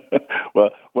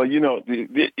 Well, you know,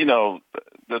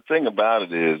 the thing about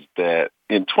it is that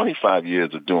in 25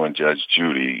 years of doing Judge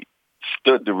Judy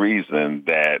stood the reason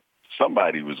that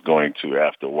somebody was going to,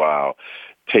 after a while,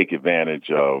 take advantage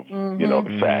of, you know,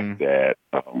 the fact that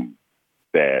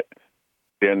that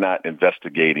they're not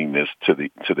investigating this to the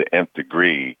nth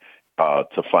degree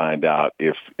to find out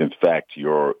if, in fact,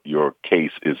 your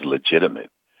case is legitimate.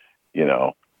 You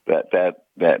know, that's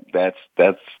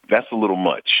a little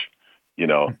much. You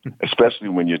know, especially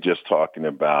when you're just talking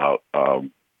about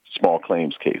small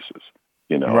claims cases,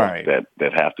 you know, right,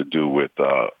 that have to do with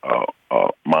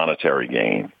monetary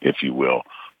gain, if you will,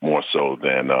 more so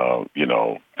than you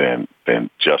know, than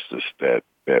justice that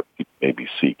people may be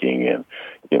seeking, and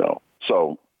you know,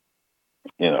 so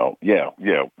you know, yeah.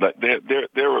 But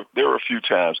there were a few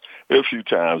times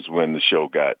when the show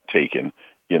got taken,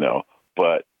 you know,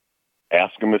 but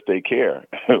ask them if they care.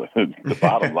 The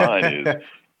bottom line is,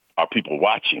 are people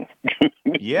watching?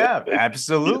 Yeah,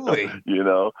 absolutely. You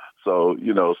know, so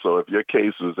if your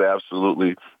case is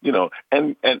absolutely, you know,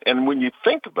 and when you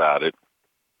think about it,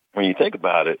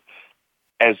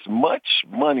 as much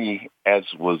money as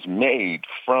was made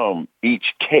from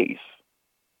each case,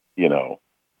 you know,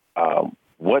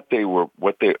 what they were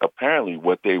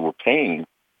paying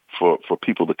for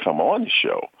people to come on the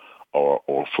show,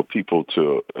 or for people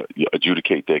to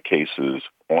adjudicate their cases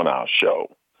on our show.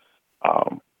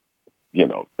 You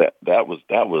know, that was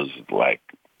like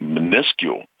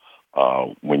minuscule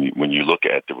when you look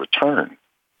at the return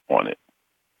on it.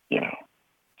 You know,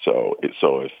 so if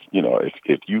you know,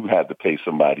 if you had to pay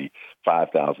somebody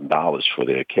 $5,000 for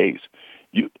their case,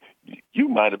 you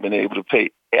might have been able to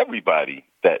pay everybody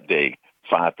that day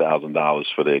 $5,000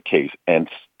 for their case, and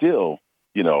still,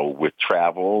 you know, with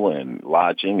travel and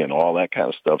lodging and all that kind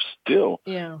of stuff, still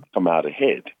come out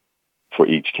ahead for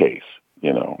each case.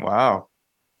 You know, wow.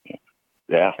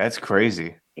 Yeah. That's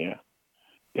crazy. Yeah.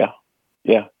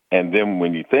 And then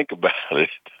when you think about it,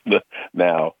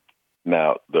 now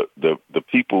the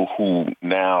people who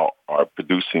now are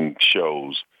producing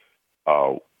shows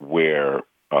where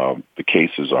the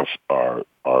cases are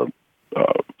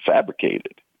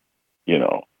fabricated, you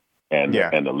know, and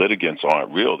the litigants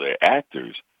aren't real, they're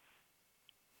actors,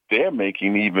 they're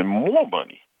making even more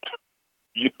money,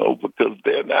 you know, because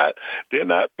they're not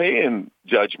paying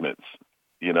judgments.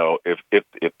 You know, if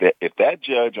that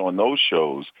judge on those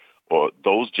shows, or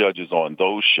those judges on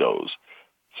those shows,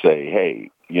 say, hey,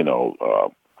 you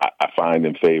know, I find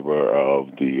in favor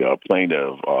of the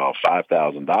plaintiff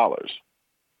 $5,000,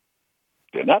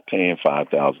 they're not paying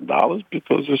 $5,000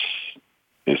 because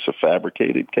it's a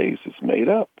fabricated case. It's made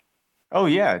up. Oh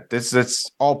yeah, that's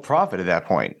all profit at that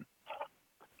point.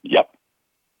 Yep.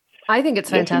 I think it's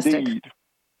fantastic. Indeed.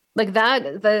 Like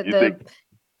that.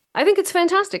 I think it's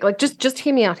fantastic. Like, just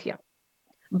hear me out here.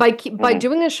 By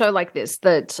doing a show like this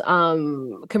that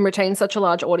can retain such a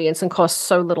large audience and costs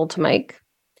so little to make,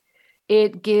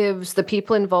 it gives the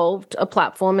people involved a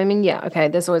platform. I mean, yeah, okay,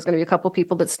 there's always going to be a couple of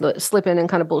people that slip in and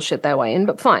kind of bullshit their way in,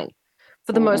 but fine.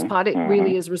 For the most part, it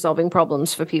really is resolving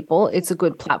problems for people. It's a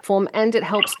good platform, and it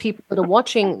helps people that are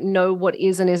watching know what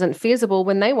is and isn't feasible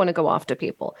when they want to go after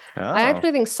people. Oh. I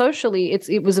actually think socially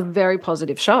it was a very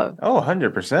positive show. Oh,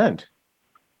 100%.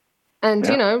 And,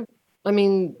 you know, I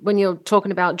mean, when you're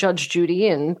talking about Judge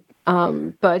Judy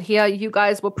but here you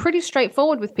guys were pretty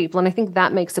straightforward with people, and I think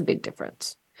that makes a big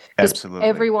difference. Absolutely.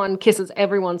 Everyone kisses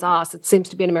everyone's ass. It seems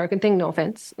to be an American thing, no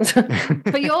offense.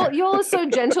 But y'all are so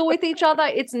gentle with each other.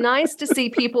 It's nice to see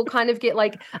people kind of get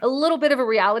like a little bit of a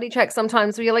reality check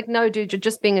sometimes where you're like, no, dude, you're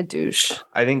just being a douche.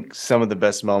 I think some of the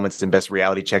best moments and best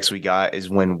reality checks we got is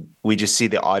when we just see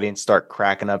the audience start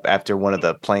cracking up after one of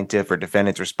the plaintiff or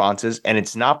defendant's responses. And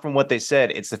it's not from what they said.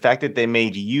 It's the fact that they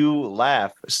made you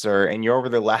laugh, sir, and you're over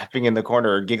there laughing in the corner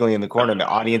or giggling in the corner, and the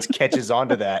audience catches on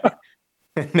to that.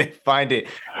 And they find it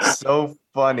so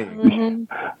funny. Mm-hmm.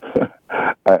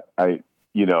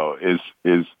 you know, is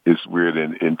weird.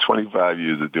 In 25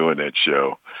 years of doing that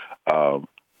show,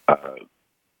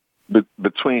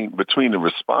 between the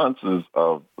responses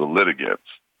of the litigants,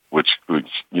 which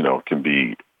you know can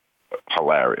be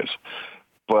hilarious,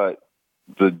 but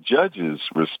the judge's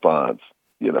response,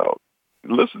 you know,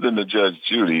 listening to Judge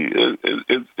Judy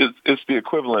it's the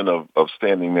equivalent of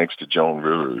standing next to Joan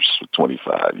Rivers for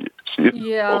 25 years.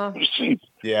 Yeah.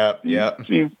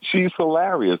 She's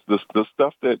hilarious. The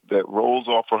stuff that rolls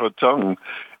off of her tongue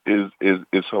is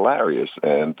hilarious.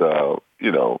 And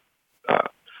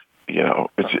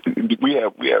we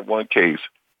had one case,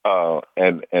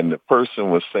 and the person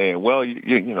was saying, well,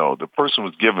 you know, the person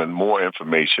was given more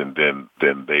information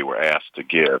than they were asked to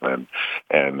give, and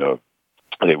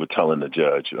they were telling the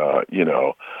judge,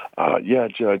 yeah,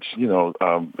 Judge,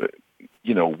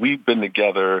 we've been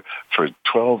together for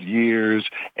 12 years,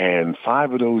 and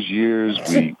 5 of those years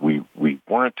we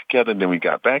weren't together, and then we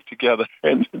got back together.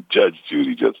 And Judge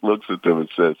Judy just looks at them and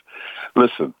says,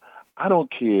 listen, I don't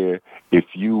care if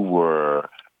you were,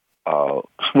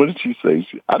 what did she say?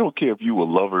 I don't care if you were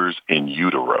lovers in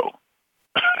utero.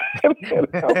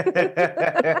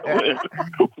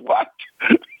 What?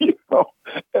 You know,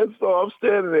 and so I'm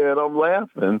standing there and I'm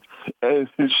laughing, and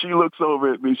she looks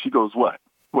over at me. She goes, "What?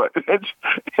 What?"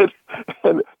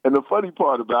 And the funny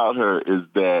part about her is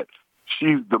that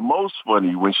she's the most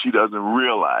funny when she doesn't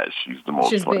realize she's the most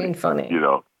funny. She's being funny. You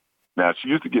know. Now, she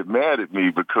used to get mad at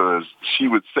me because she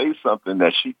would say something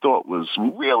that she thought was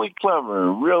really clever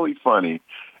and really funny.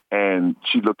 And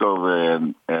she'd look over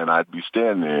and I'd be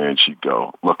standing there and she'd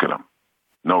go, look at him.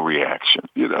 No reaction,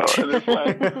 you know. And it's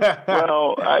like,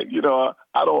 well, I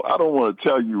don't want to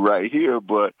tell you right here,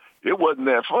 but it wasn't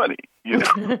that funny, you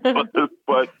know.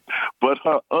 but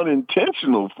her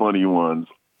unintentional funny ones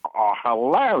are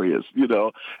hilarious, you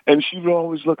know. And she would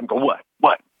always look and go,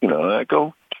 what? You know, and I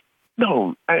go,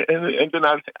 no. And then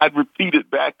I'd repeat it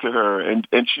back to her, and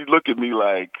she'd look at me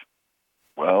like,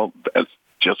 well, that's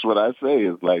just what I say.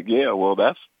 Is like, yeah, well,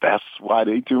 that's why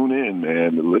they tune in,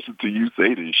 man, to listen to you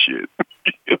say this shit.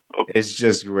 You know? It's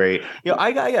just great. You know,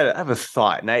 I have a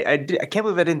thought, and I can't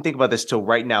believe I didn't think about this till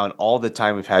right now, and all the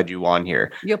time we've had you on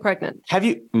here. You're pregnant. Have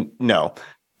you? No,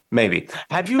 maybe.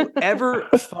 Have you ever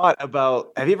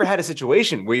have you ever had a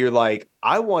situation where you're like,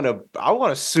 I want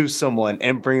to sue someone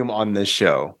and bring them on this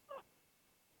show?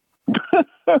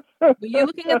 Were you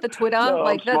looking at the Twitter?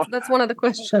 No, that's one of the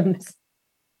questions.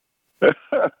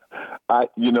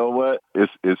 You know what?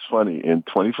 It's funny. In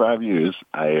 25 years,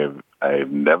 I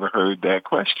have never heard that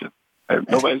question.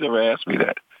 Nobody's ever asked me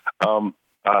that.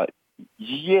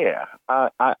 Yeah,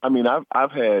 I mean,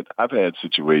 I've had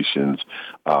situations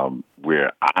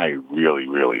where I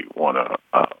really want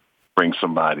to bring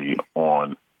somebody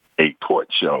on a court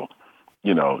show,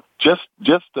 you know, just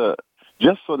so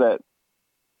that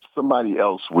somebody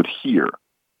else would hear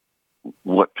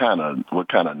what kind of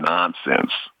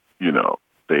nonsense, you know,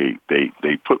 they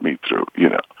put me through, you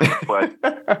know.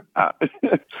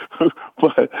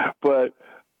 But but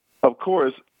of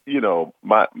course, you know,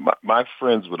 my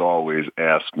friends would always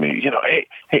ask me, you know,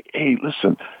 hey,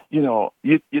 listen, you know,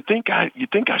 you think I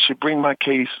should bring my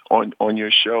case on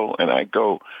your show? And I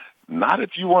go, not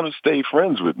if you want to stay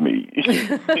friends with me,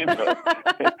 you know.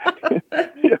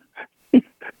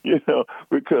 You know,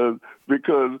 because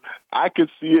I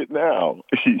could see it now.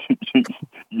 You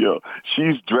know,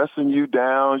 she's dressing you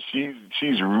down.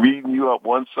 She's reading you up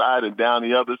one side and down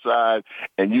the other side,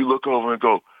 and you look over and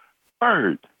go,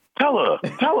 Bird, tell her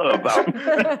about me.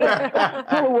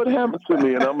 Tell her what happened to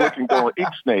me. And I'm looking, going,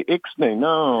 Ixnay,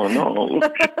 no.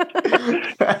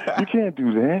 You can't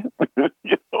do that.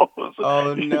 You know? So,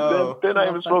 oh no! They're not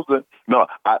even supposed to. No,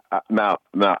 now,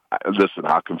 listen.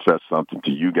 I'll confess something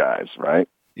to you guys, right?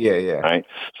 Yeah. Right.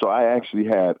 So I actually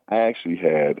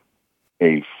had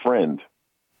a friend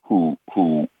who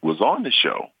was on the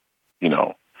show, you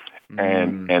know,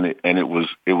 and it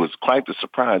was quite the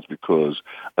surprise because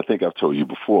I think I've told you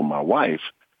before, my wife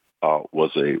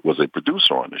was a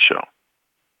producer on the show,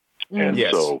 and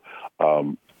yes. so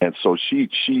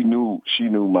she knew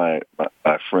my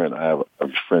friend. I have a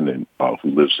friend who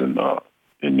lives in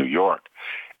New York,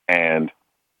 and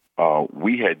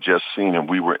we had just seen him.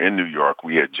 We were in New York.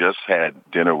 We had just had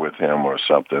dinner with him or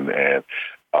something,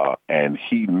 and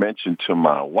he mentioned to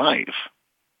my wife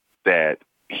that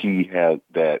he had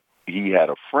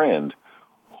a friend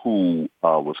who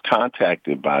was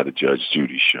contacted by the Judge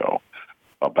Judy show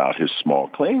about his small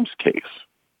claims case,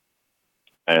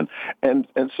 and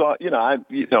so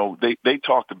they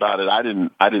talked about it. I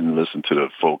didn't listen to the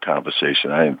full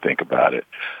conversation. I didn't think about it.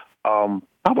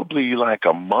 Probably like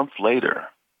a month later.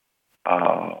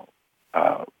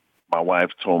 My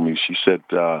wife told me, she said,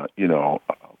 I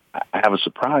have a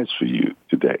surprise for you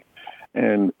today.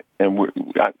 And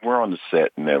we're on the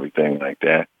set and everything like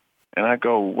that. And I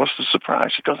go, what's the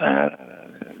surprise? She goes,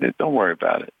 don't worry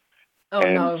about it. Oh,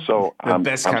 and no. so I'm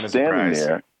standing surprise.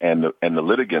 there, and the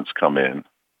litigants come in,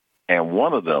 and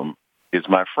one of them is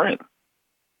my friend.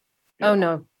 Oh,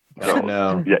 no. Oh,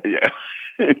 no. Yeah.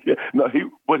 No,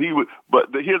 but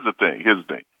here's the thing.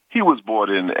 He was brought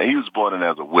in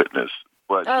as a witness.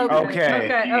 But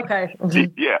Okay.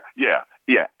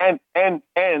 Yeah. And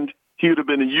he would have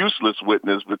been a useless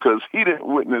witness because he didn't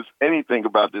witness anything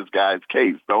about this guy's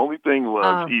case. The only thing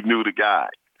was he knew the guy,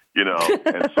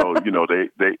 and so,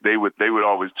 they would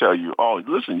always tell you, oh,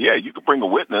 listen, yeah, you could bring a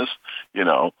witness,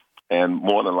 and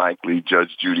more than likely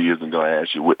Judge Judy isn't going to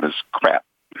ask you witness crap.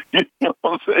 You know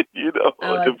what I'm saying?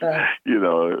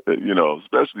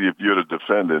 Especially if you're the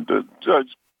defendant, the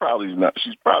judge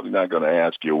she's probably not going to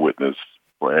ask you a witness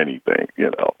for anything,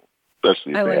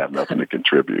 especially if they have nothing to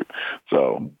contribute.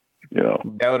 So,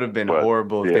 that would have been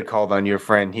horrible if they called on your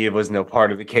friend. He was no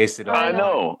part of the case at all. I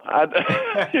know.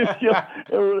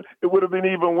 It would have been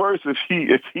even worse if he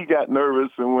got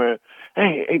nervous and went,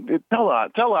 "Hey, tell her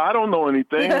I don't know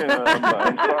anything.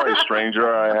 I'm sorry,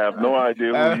 stranger. I have no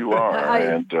idea who you are."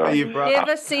 I've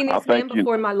never seen this man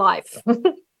before in my life.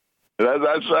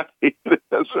 That's right.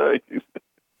 That's right.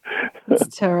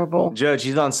 It's terrible. Judge,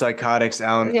 he's on psychotics.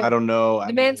 I don't know.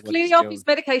 The man's clearly off his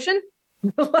medication.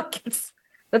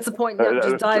 That's the point. No,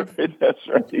 just dive. That's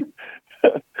right.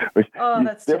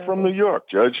 That's they're from New York,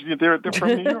 Judge. They're from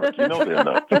New York. They're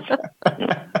not.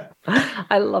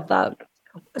 I love that.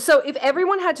 So if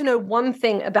everyone had to know one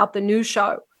thing about the new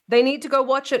show, they need to go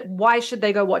watch it. Why should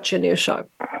they go watch your new show?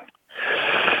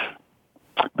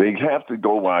 They have to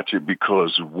go watch it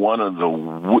because you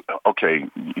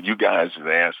guys had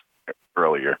asked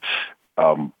earlier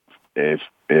if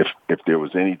there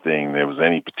was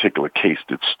any particular case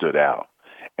that stood out.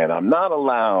 And I'm not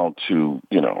allowed to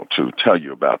tell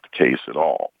you about the case at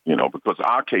all, because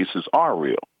our cases are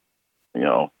real,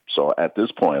 So at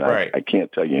this point, I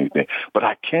can't tell you anything. But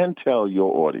I can tell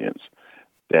your audience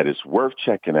that it's worth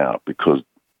checking out because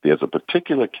there's a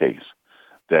particular case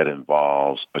that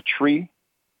involves a tree,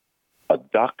 a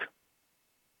duck,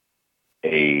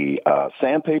 a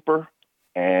sandpaper,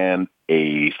 and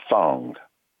a thong.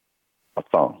 A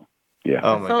thong. Yeah.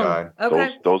 Oh my God.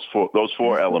 Okay. Those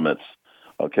four elements.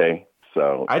 Okay,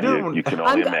 so you can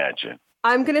only imagine.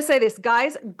 I'm going to say this,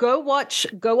 guys. Go watch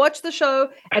the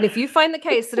show, and if you find the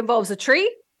case that involves a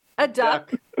tree, a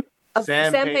duck, a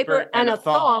sandpaper, and a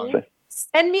thong,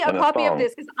 send me a copy of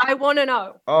this because I want to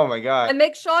know. Oh my God! And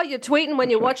make sure you're tweeting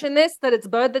when you're watching this that it's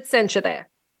Bird that sent you there.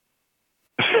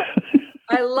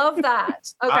 I love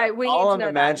that. Okay, we need to know all I'm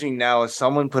imagining now is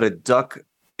someone put a duck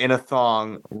in a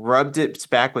thong, rubbed it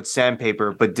back with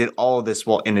sandpaper, but did all of this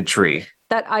while in a tree.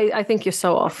 That I think you're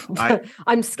so off.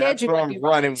 I'm scared you might be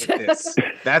running with this.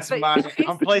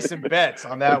 I'm placing bets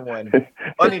on that one.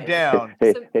 Money down.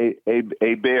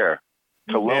 Hey, Bear.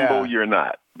 Columbo, you're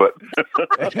not. But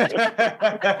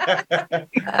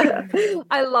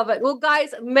I love it. Well,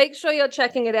 guys, make sure you're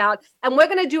checking it out. And we're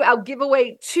going to do our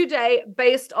giveaway today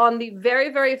based on the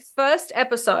very, very first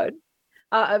episode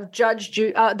of Judge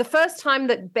Judy, the first time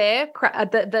that Bird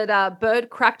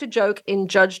cracked a joke in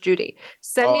Judge Judy.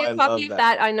 Send me a copy of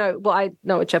that. I know. Well, I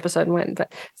know which episode went,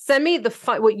 but send me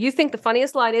what you think the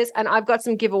funniest line is, and I've got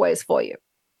some giveaways for you.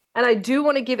 And I do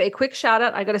want to give a quick shout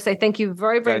out. I got to say thank you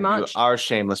very, very much. Our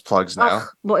shameless plugs now.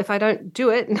 Well, if I don't do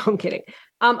it, no, I'm kidding.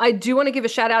 I do want to give a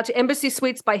shout out to Embassy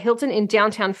Suites by Hilton in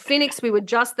downtown Phoenix. We were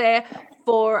just there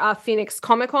for Phoenix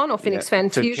Comic-Con or Phoenix Fan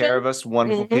Fusion. Took care of us,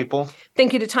 wonderful people.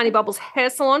 Thank you to Tiny Bubbles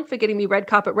Hair Salon for getting me red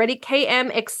carpet ready.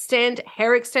 KM Extend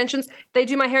Hair Extensions. They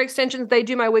do my hair extensions. They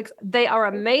do my wigs. They are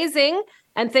amazing.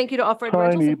 And thank you to Off-Road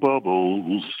Rentals. Tiny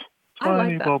Bubbles.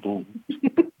 Tiny Bubbles.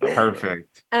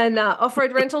 Perfect. And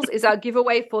Off-Road Rentals is our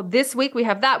giveaway for this week. We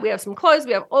have that. We have some clothes.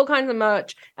 We have all kinds of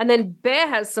merch. And then Bear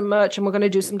has some merch, and we're going to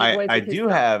do some giveaways. I do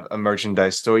have a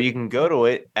merchandise store. You can go to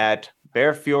it at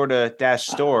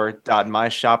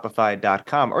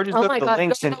bearfjorda-store.myshopify.com or just look at the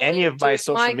links in any of my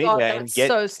social media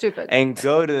and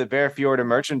go to the Bear Fjorda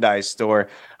merchandise store.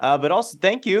 But also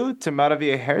thank you to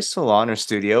Maravilla Hair Salon or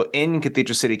Studio in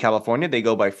Cathedral City, California. They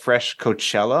go by Fresh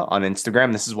Coachella on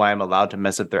Instagram. This is why I'm allowed to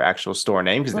mess up their actual store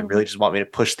name because they really just want me to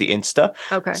push the Insta.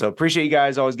 Okay. So appreciate you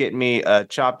guys always getting me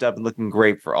chopped up and looking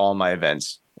great for all my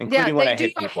events. Including when I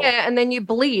hit people. Hair and then you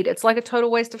bleed. It's like a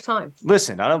total waste of time.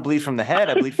 Listen, I don't bleed from the head.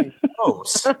 I bleed from the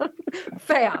nose.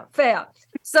 Fair.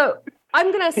 So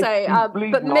I'm going to say,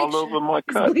 but make all over my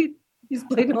cut. He's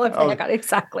bleeding all over the haircut.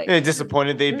 Exactly. Yeah,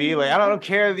 disappointed they'd be like, I don't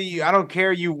care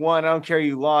you won. I don't care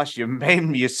you lost. You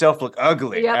made yourself look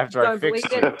ugly after I fixed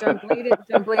it. Don't bleed it.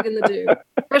 Don't bleed in the do.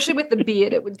 Especially with the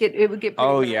beard, it would get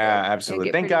pretty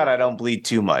absolutely. Thank God I don't bleed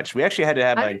too much. We actually had to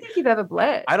have I don't think you've ever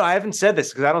bled. I haven't said this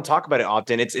because I don't talk about it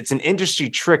often. It's an industry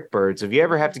trick, Birds. If you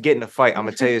ever have to get in a fight, I'm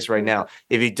gonna tell you this right now.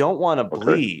 If you don't want to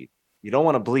bleed,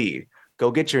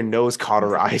 go get your nose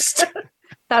cauterized.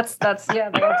 That's they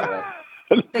all do it.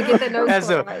 They get their nose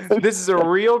cauterized. This is a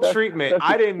real treatment.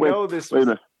 I didn't know this. Wait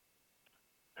a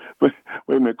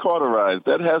minute. Cauterized.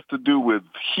 That has to do with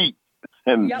heat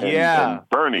and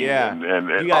burning. Yeah.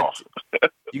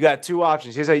 You got two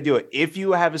options. Here's how you do it. If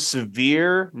you have a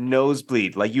severe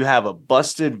nosebleed, like you have a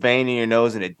busted vein in your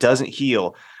nose and it doesn't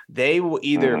heal, they will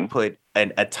either put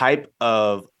a type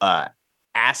of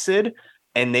acid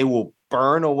and they will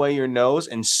burn away your nose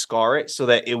and scar it so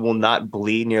that it will not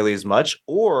bleed nearly as much,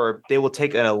 or they will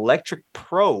take an electric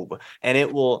probe and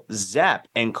it will zap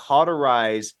and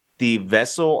cauterize the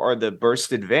vessel or the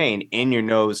bursted vein in your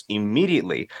nose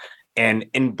immediately. And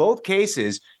in both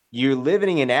cases, you're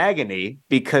living in agony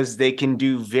because they can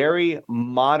do very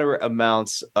moderate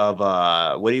amounts of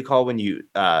what do you call when you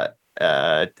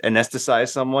anesthetize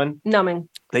someone? Numbing.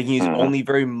 They can use only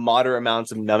very moderate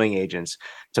amounts of numbing agents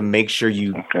to make sure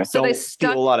you don't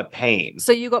feel a lot of pain.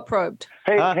 So you got probed.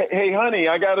 Hey, honey,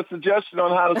 I got a suggestion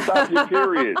on how to stop your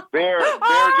period. Bear just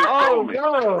told me.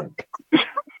 God.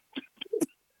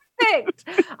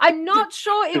 I'm not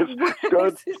sure it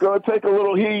works. It's going to take a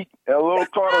little heat, a little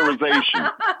cauterization.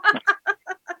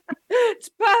 It's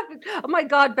perfect. Oh my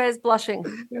God, Bear's blushing.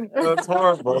 That's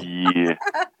horrible.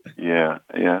 Yeah.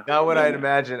 Not what I'd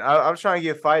imagine. I'm trying to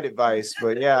give fight advice,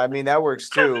 but yeah, I mean, that works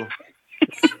too.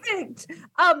 Perfect.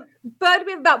 Bird,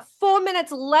 we have about 4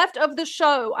 minutes left of the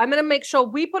show. I'm going to make sure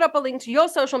we put up a link to your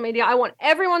social media. I want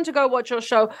everyone to go watch your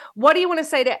show. What do you want to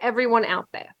say to everyone out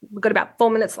there? We've got about 4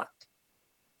 minutes left.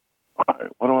 All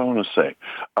right, what do I want to say?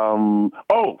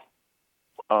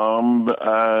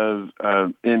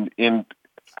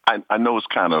 I know it's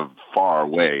kind of far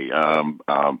away,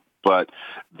 but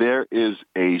there is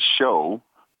a show,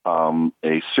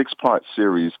 a 6-part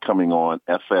series coming on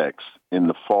FX in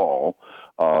the fall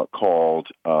called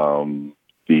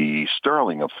The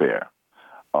Sterling Affair.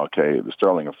 Okay, The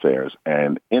Sterling Affairs.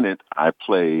 And in it, I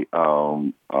play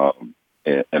an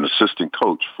assistant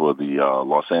coach for the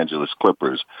Los Angeles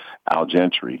Clippers, Al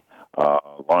Gentry.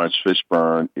 Lawrence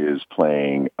Fishburne is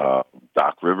playing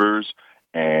Doc Rivers,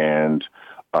 and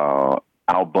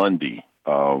Al Bundy.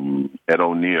 Ed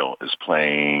O'Neill is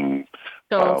playing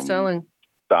Donald Sterling.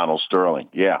 Donald Sterling.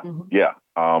 Yeah. You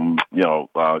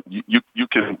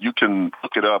can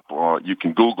look it up, or you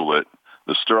can Google it.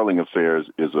 The Sterling Affairs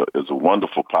is a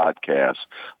wonderful podcast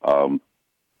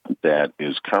that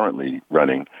is currently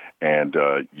running, and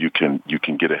you can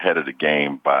get ahead of the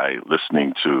game by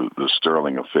listening to the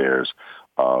Sterling Affairs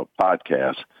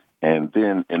podcast. And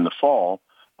then in the fall,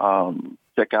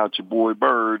 check out your boy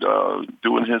Bird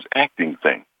doing his acting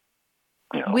thing.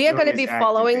 We are going to be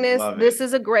following this. This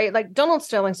is a great, Donald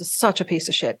Sterling's is such a piece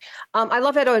of shit. I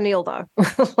love Ed O'Neill though.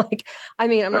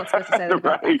 I'm not supposed to say that.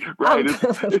 right.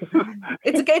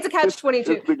 It's a catch-22.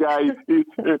 It's the guy,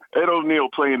 Ed O'Neill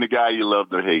playing the guy you love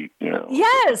to hate.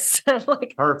 Yes.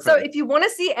 Perfect. So if you want to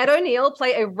see Ed O'Neill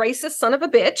play a racist son of a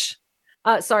bitch,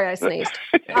 sorry, I sneezed.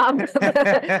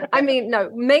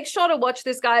 No, make sure to watch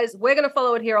this, guys. We're going to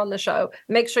follow it here on the show.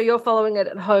 Make sure you're following it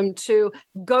at home too.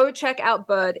 Go check out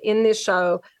Bird in this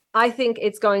show. I think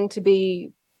it's going to be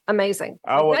amazing.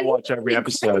 I will watch every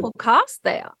episode. Incredible cast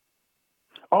there.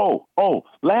 Oh,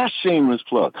 last shameless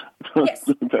plug. Yes.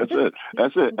 That's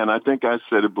it. And I think I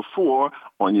said it before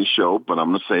on your show, but I'm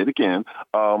going to say it again.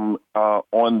 On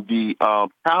the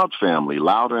Proud Family,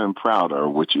 Louder and Prouder,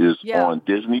 which is on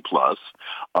Disney Plus,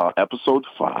 episode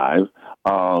 5,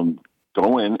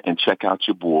 go in and check out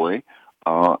your boy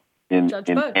in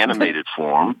animated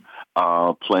form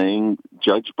playing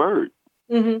Judge Bird.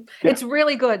 Mm-hmm. Yeah. It's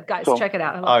really good, guys. Check it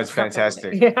out. It's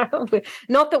fantastic. Yeah.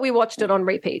 Not that we watched it on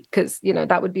repeat, because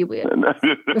that would be weird. That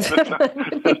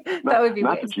would be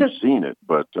not weird. That you've seen it,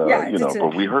 but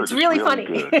but we heard it's really funny.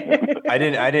 Good. I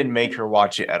didn't make her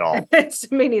watch it at all. It's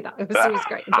me neither. It was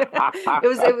great. It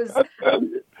was.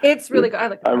 It's really good. I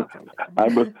like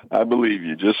that. I believe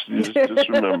you. Just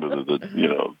remember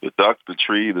the duck, the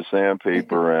tree, the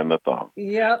sandpaper, and the thong.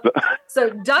 Yep.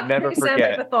 So duck, tree,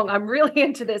 sandpaper, thong. I'm really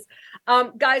into this.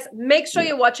 Guys, make sure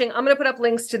you're watching. I'm going to put up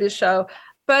links to this show.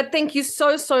 But thank you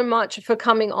so much for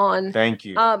coming on. Thank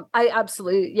you. I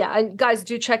absolutely, and guys,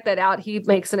 do check that out. He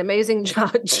makes an amazing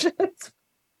judge.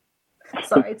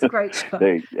 Sorry, it's a great show.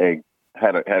 Hey,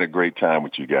 had a great time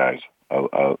with you guys.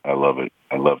 I love it.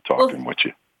 I love talking with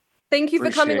you. Thank you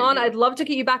for coming on. you. I'd love to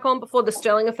get you back on before the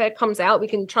Sterling Affair comes out. We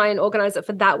can try and organize it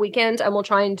for that weekend, and we'll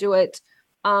try and do it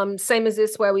same as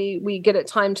this, where we get it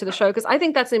timed to the show, because I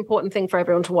think that's an important thing for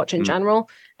everyone to watch in general,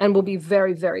 and will be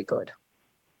very, very good.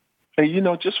 Hey,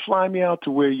 just fly me out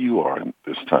to where you are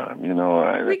this time.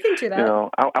 We can do that.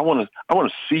 I want to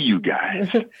see you guys.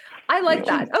 I like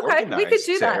that. Okay, we could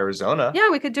do that. Arizona. Yeah,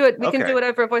 we could do it. We can do it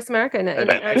over at Voice America in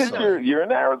Arizona. You're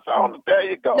in Arizona. There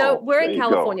you go. No, we're in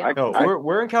California.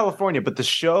 We're in California, but the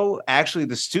show, actually,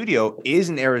 the studio is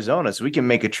in Arizona, so we can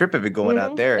make a trip of it going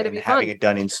out there and having it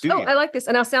done in studio. Oh, I like this.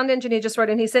 And our sound engineer just wrote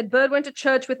in. He said, "Bird went to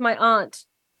church with my aunt."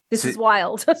 This is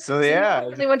wild. So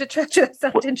yeah, he went to church with his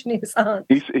sound engineer's aunt.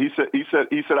 He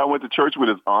said I went to church with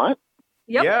his aunt.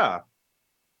 Yep. Yeah.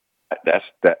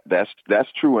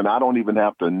 That's true, and I don't even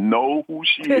have to know who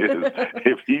she is.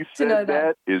 If he said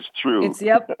that, it's true.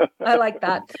 I like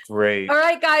that. Great. All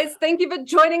right, guys, thank you for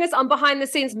joining us on Behind the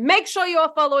Scenes. Make sure you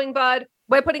are following Bird.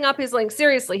 We're putting up his link.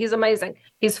 Seriously, he's amazing.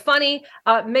 He's funny.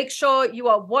 Make sure you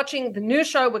are watching the new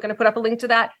show. We're going to put up a link to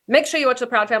that. Make sure you watch The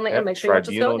Proud Family, and make sure you watch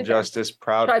Tribunal Justice,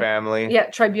 Proud Family. Yeah,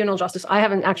 Tribunal Justice. I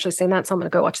haven't actually seen that, so I'm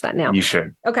going to go watch that now. You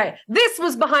should. Okay, this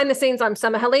was Behind the Scenes. I'm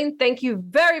Summer Helene. Thank you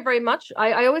very, very much.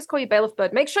 I always call you Bailiff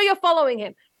Bird. Make sure you're following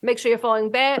him. Make sure you're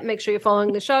following Bear. Make sure you're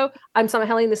following the show. I'm Summer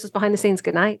Helene. This was Behind the Scenes.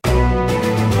 Good night.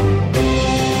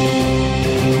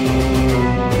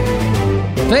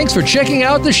 Thanks for checking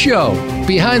out the show.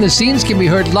 Behind the Scenes can be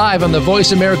heard live on the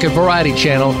Voice America Variety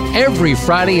Channel every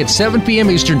Friday at 7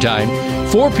 p.m. Eastern Time,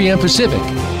 4 p.m. Pacific.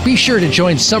 Be sure to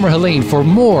join Summer Helene for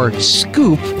more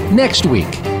Scoop next week.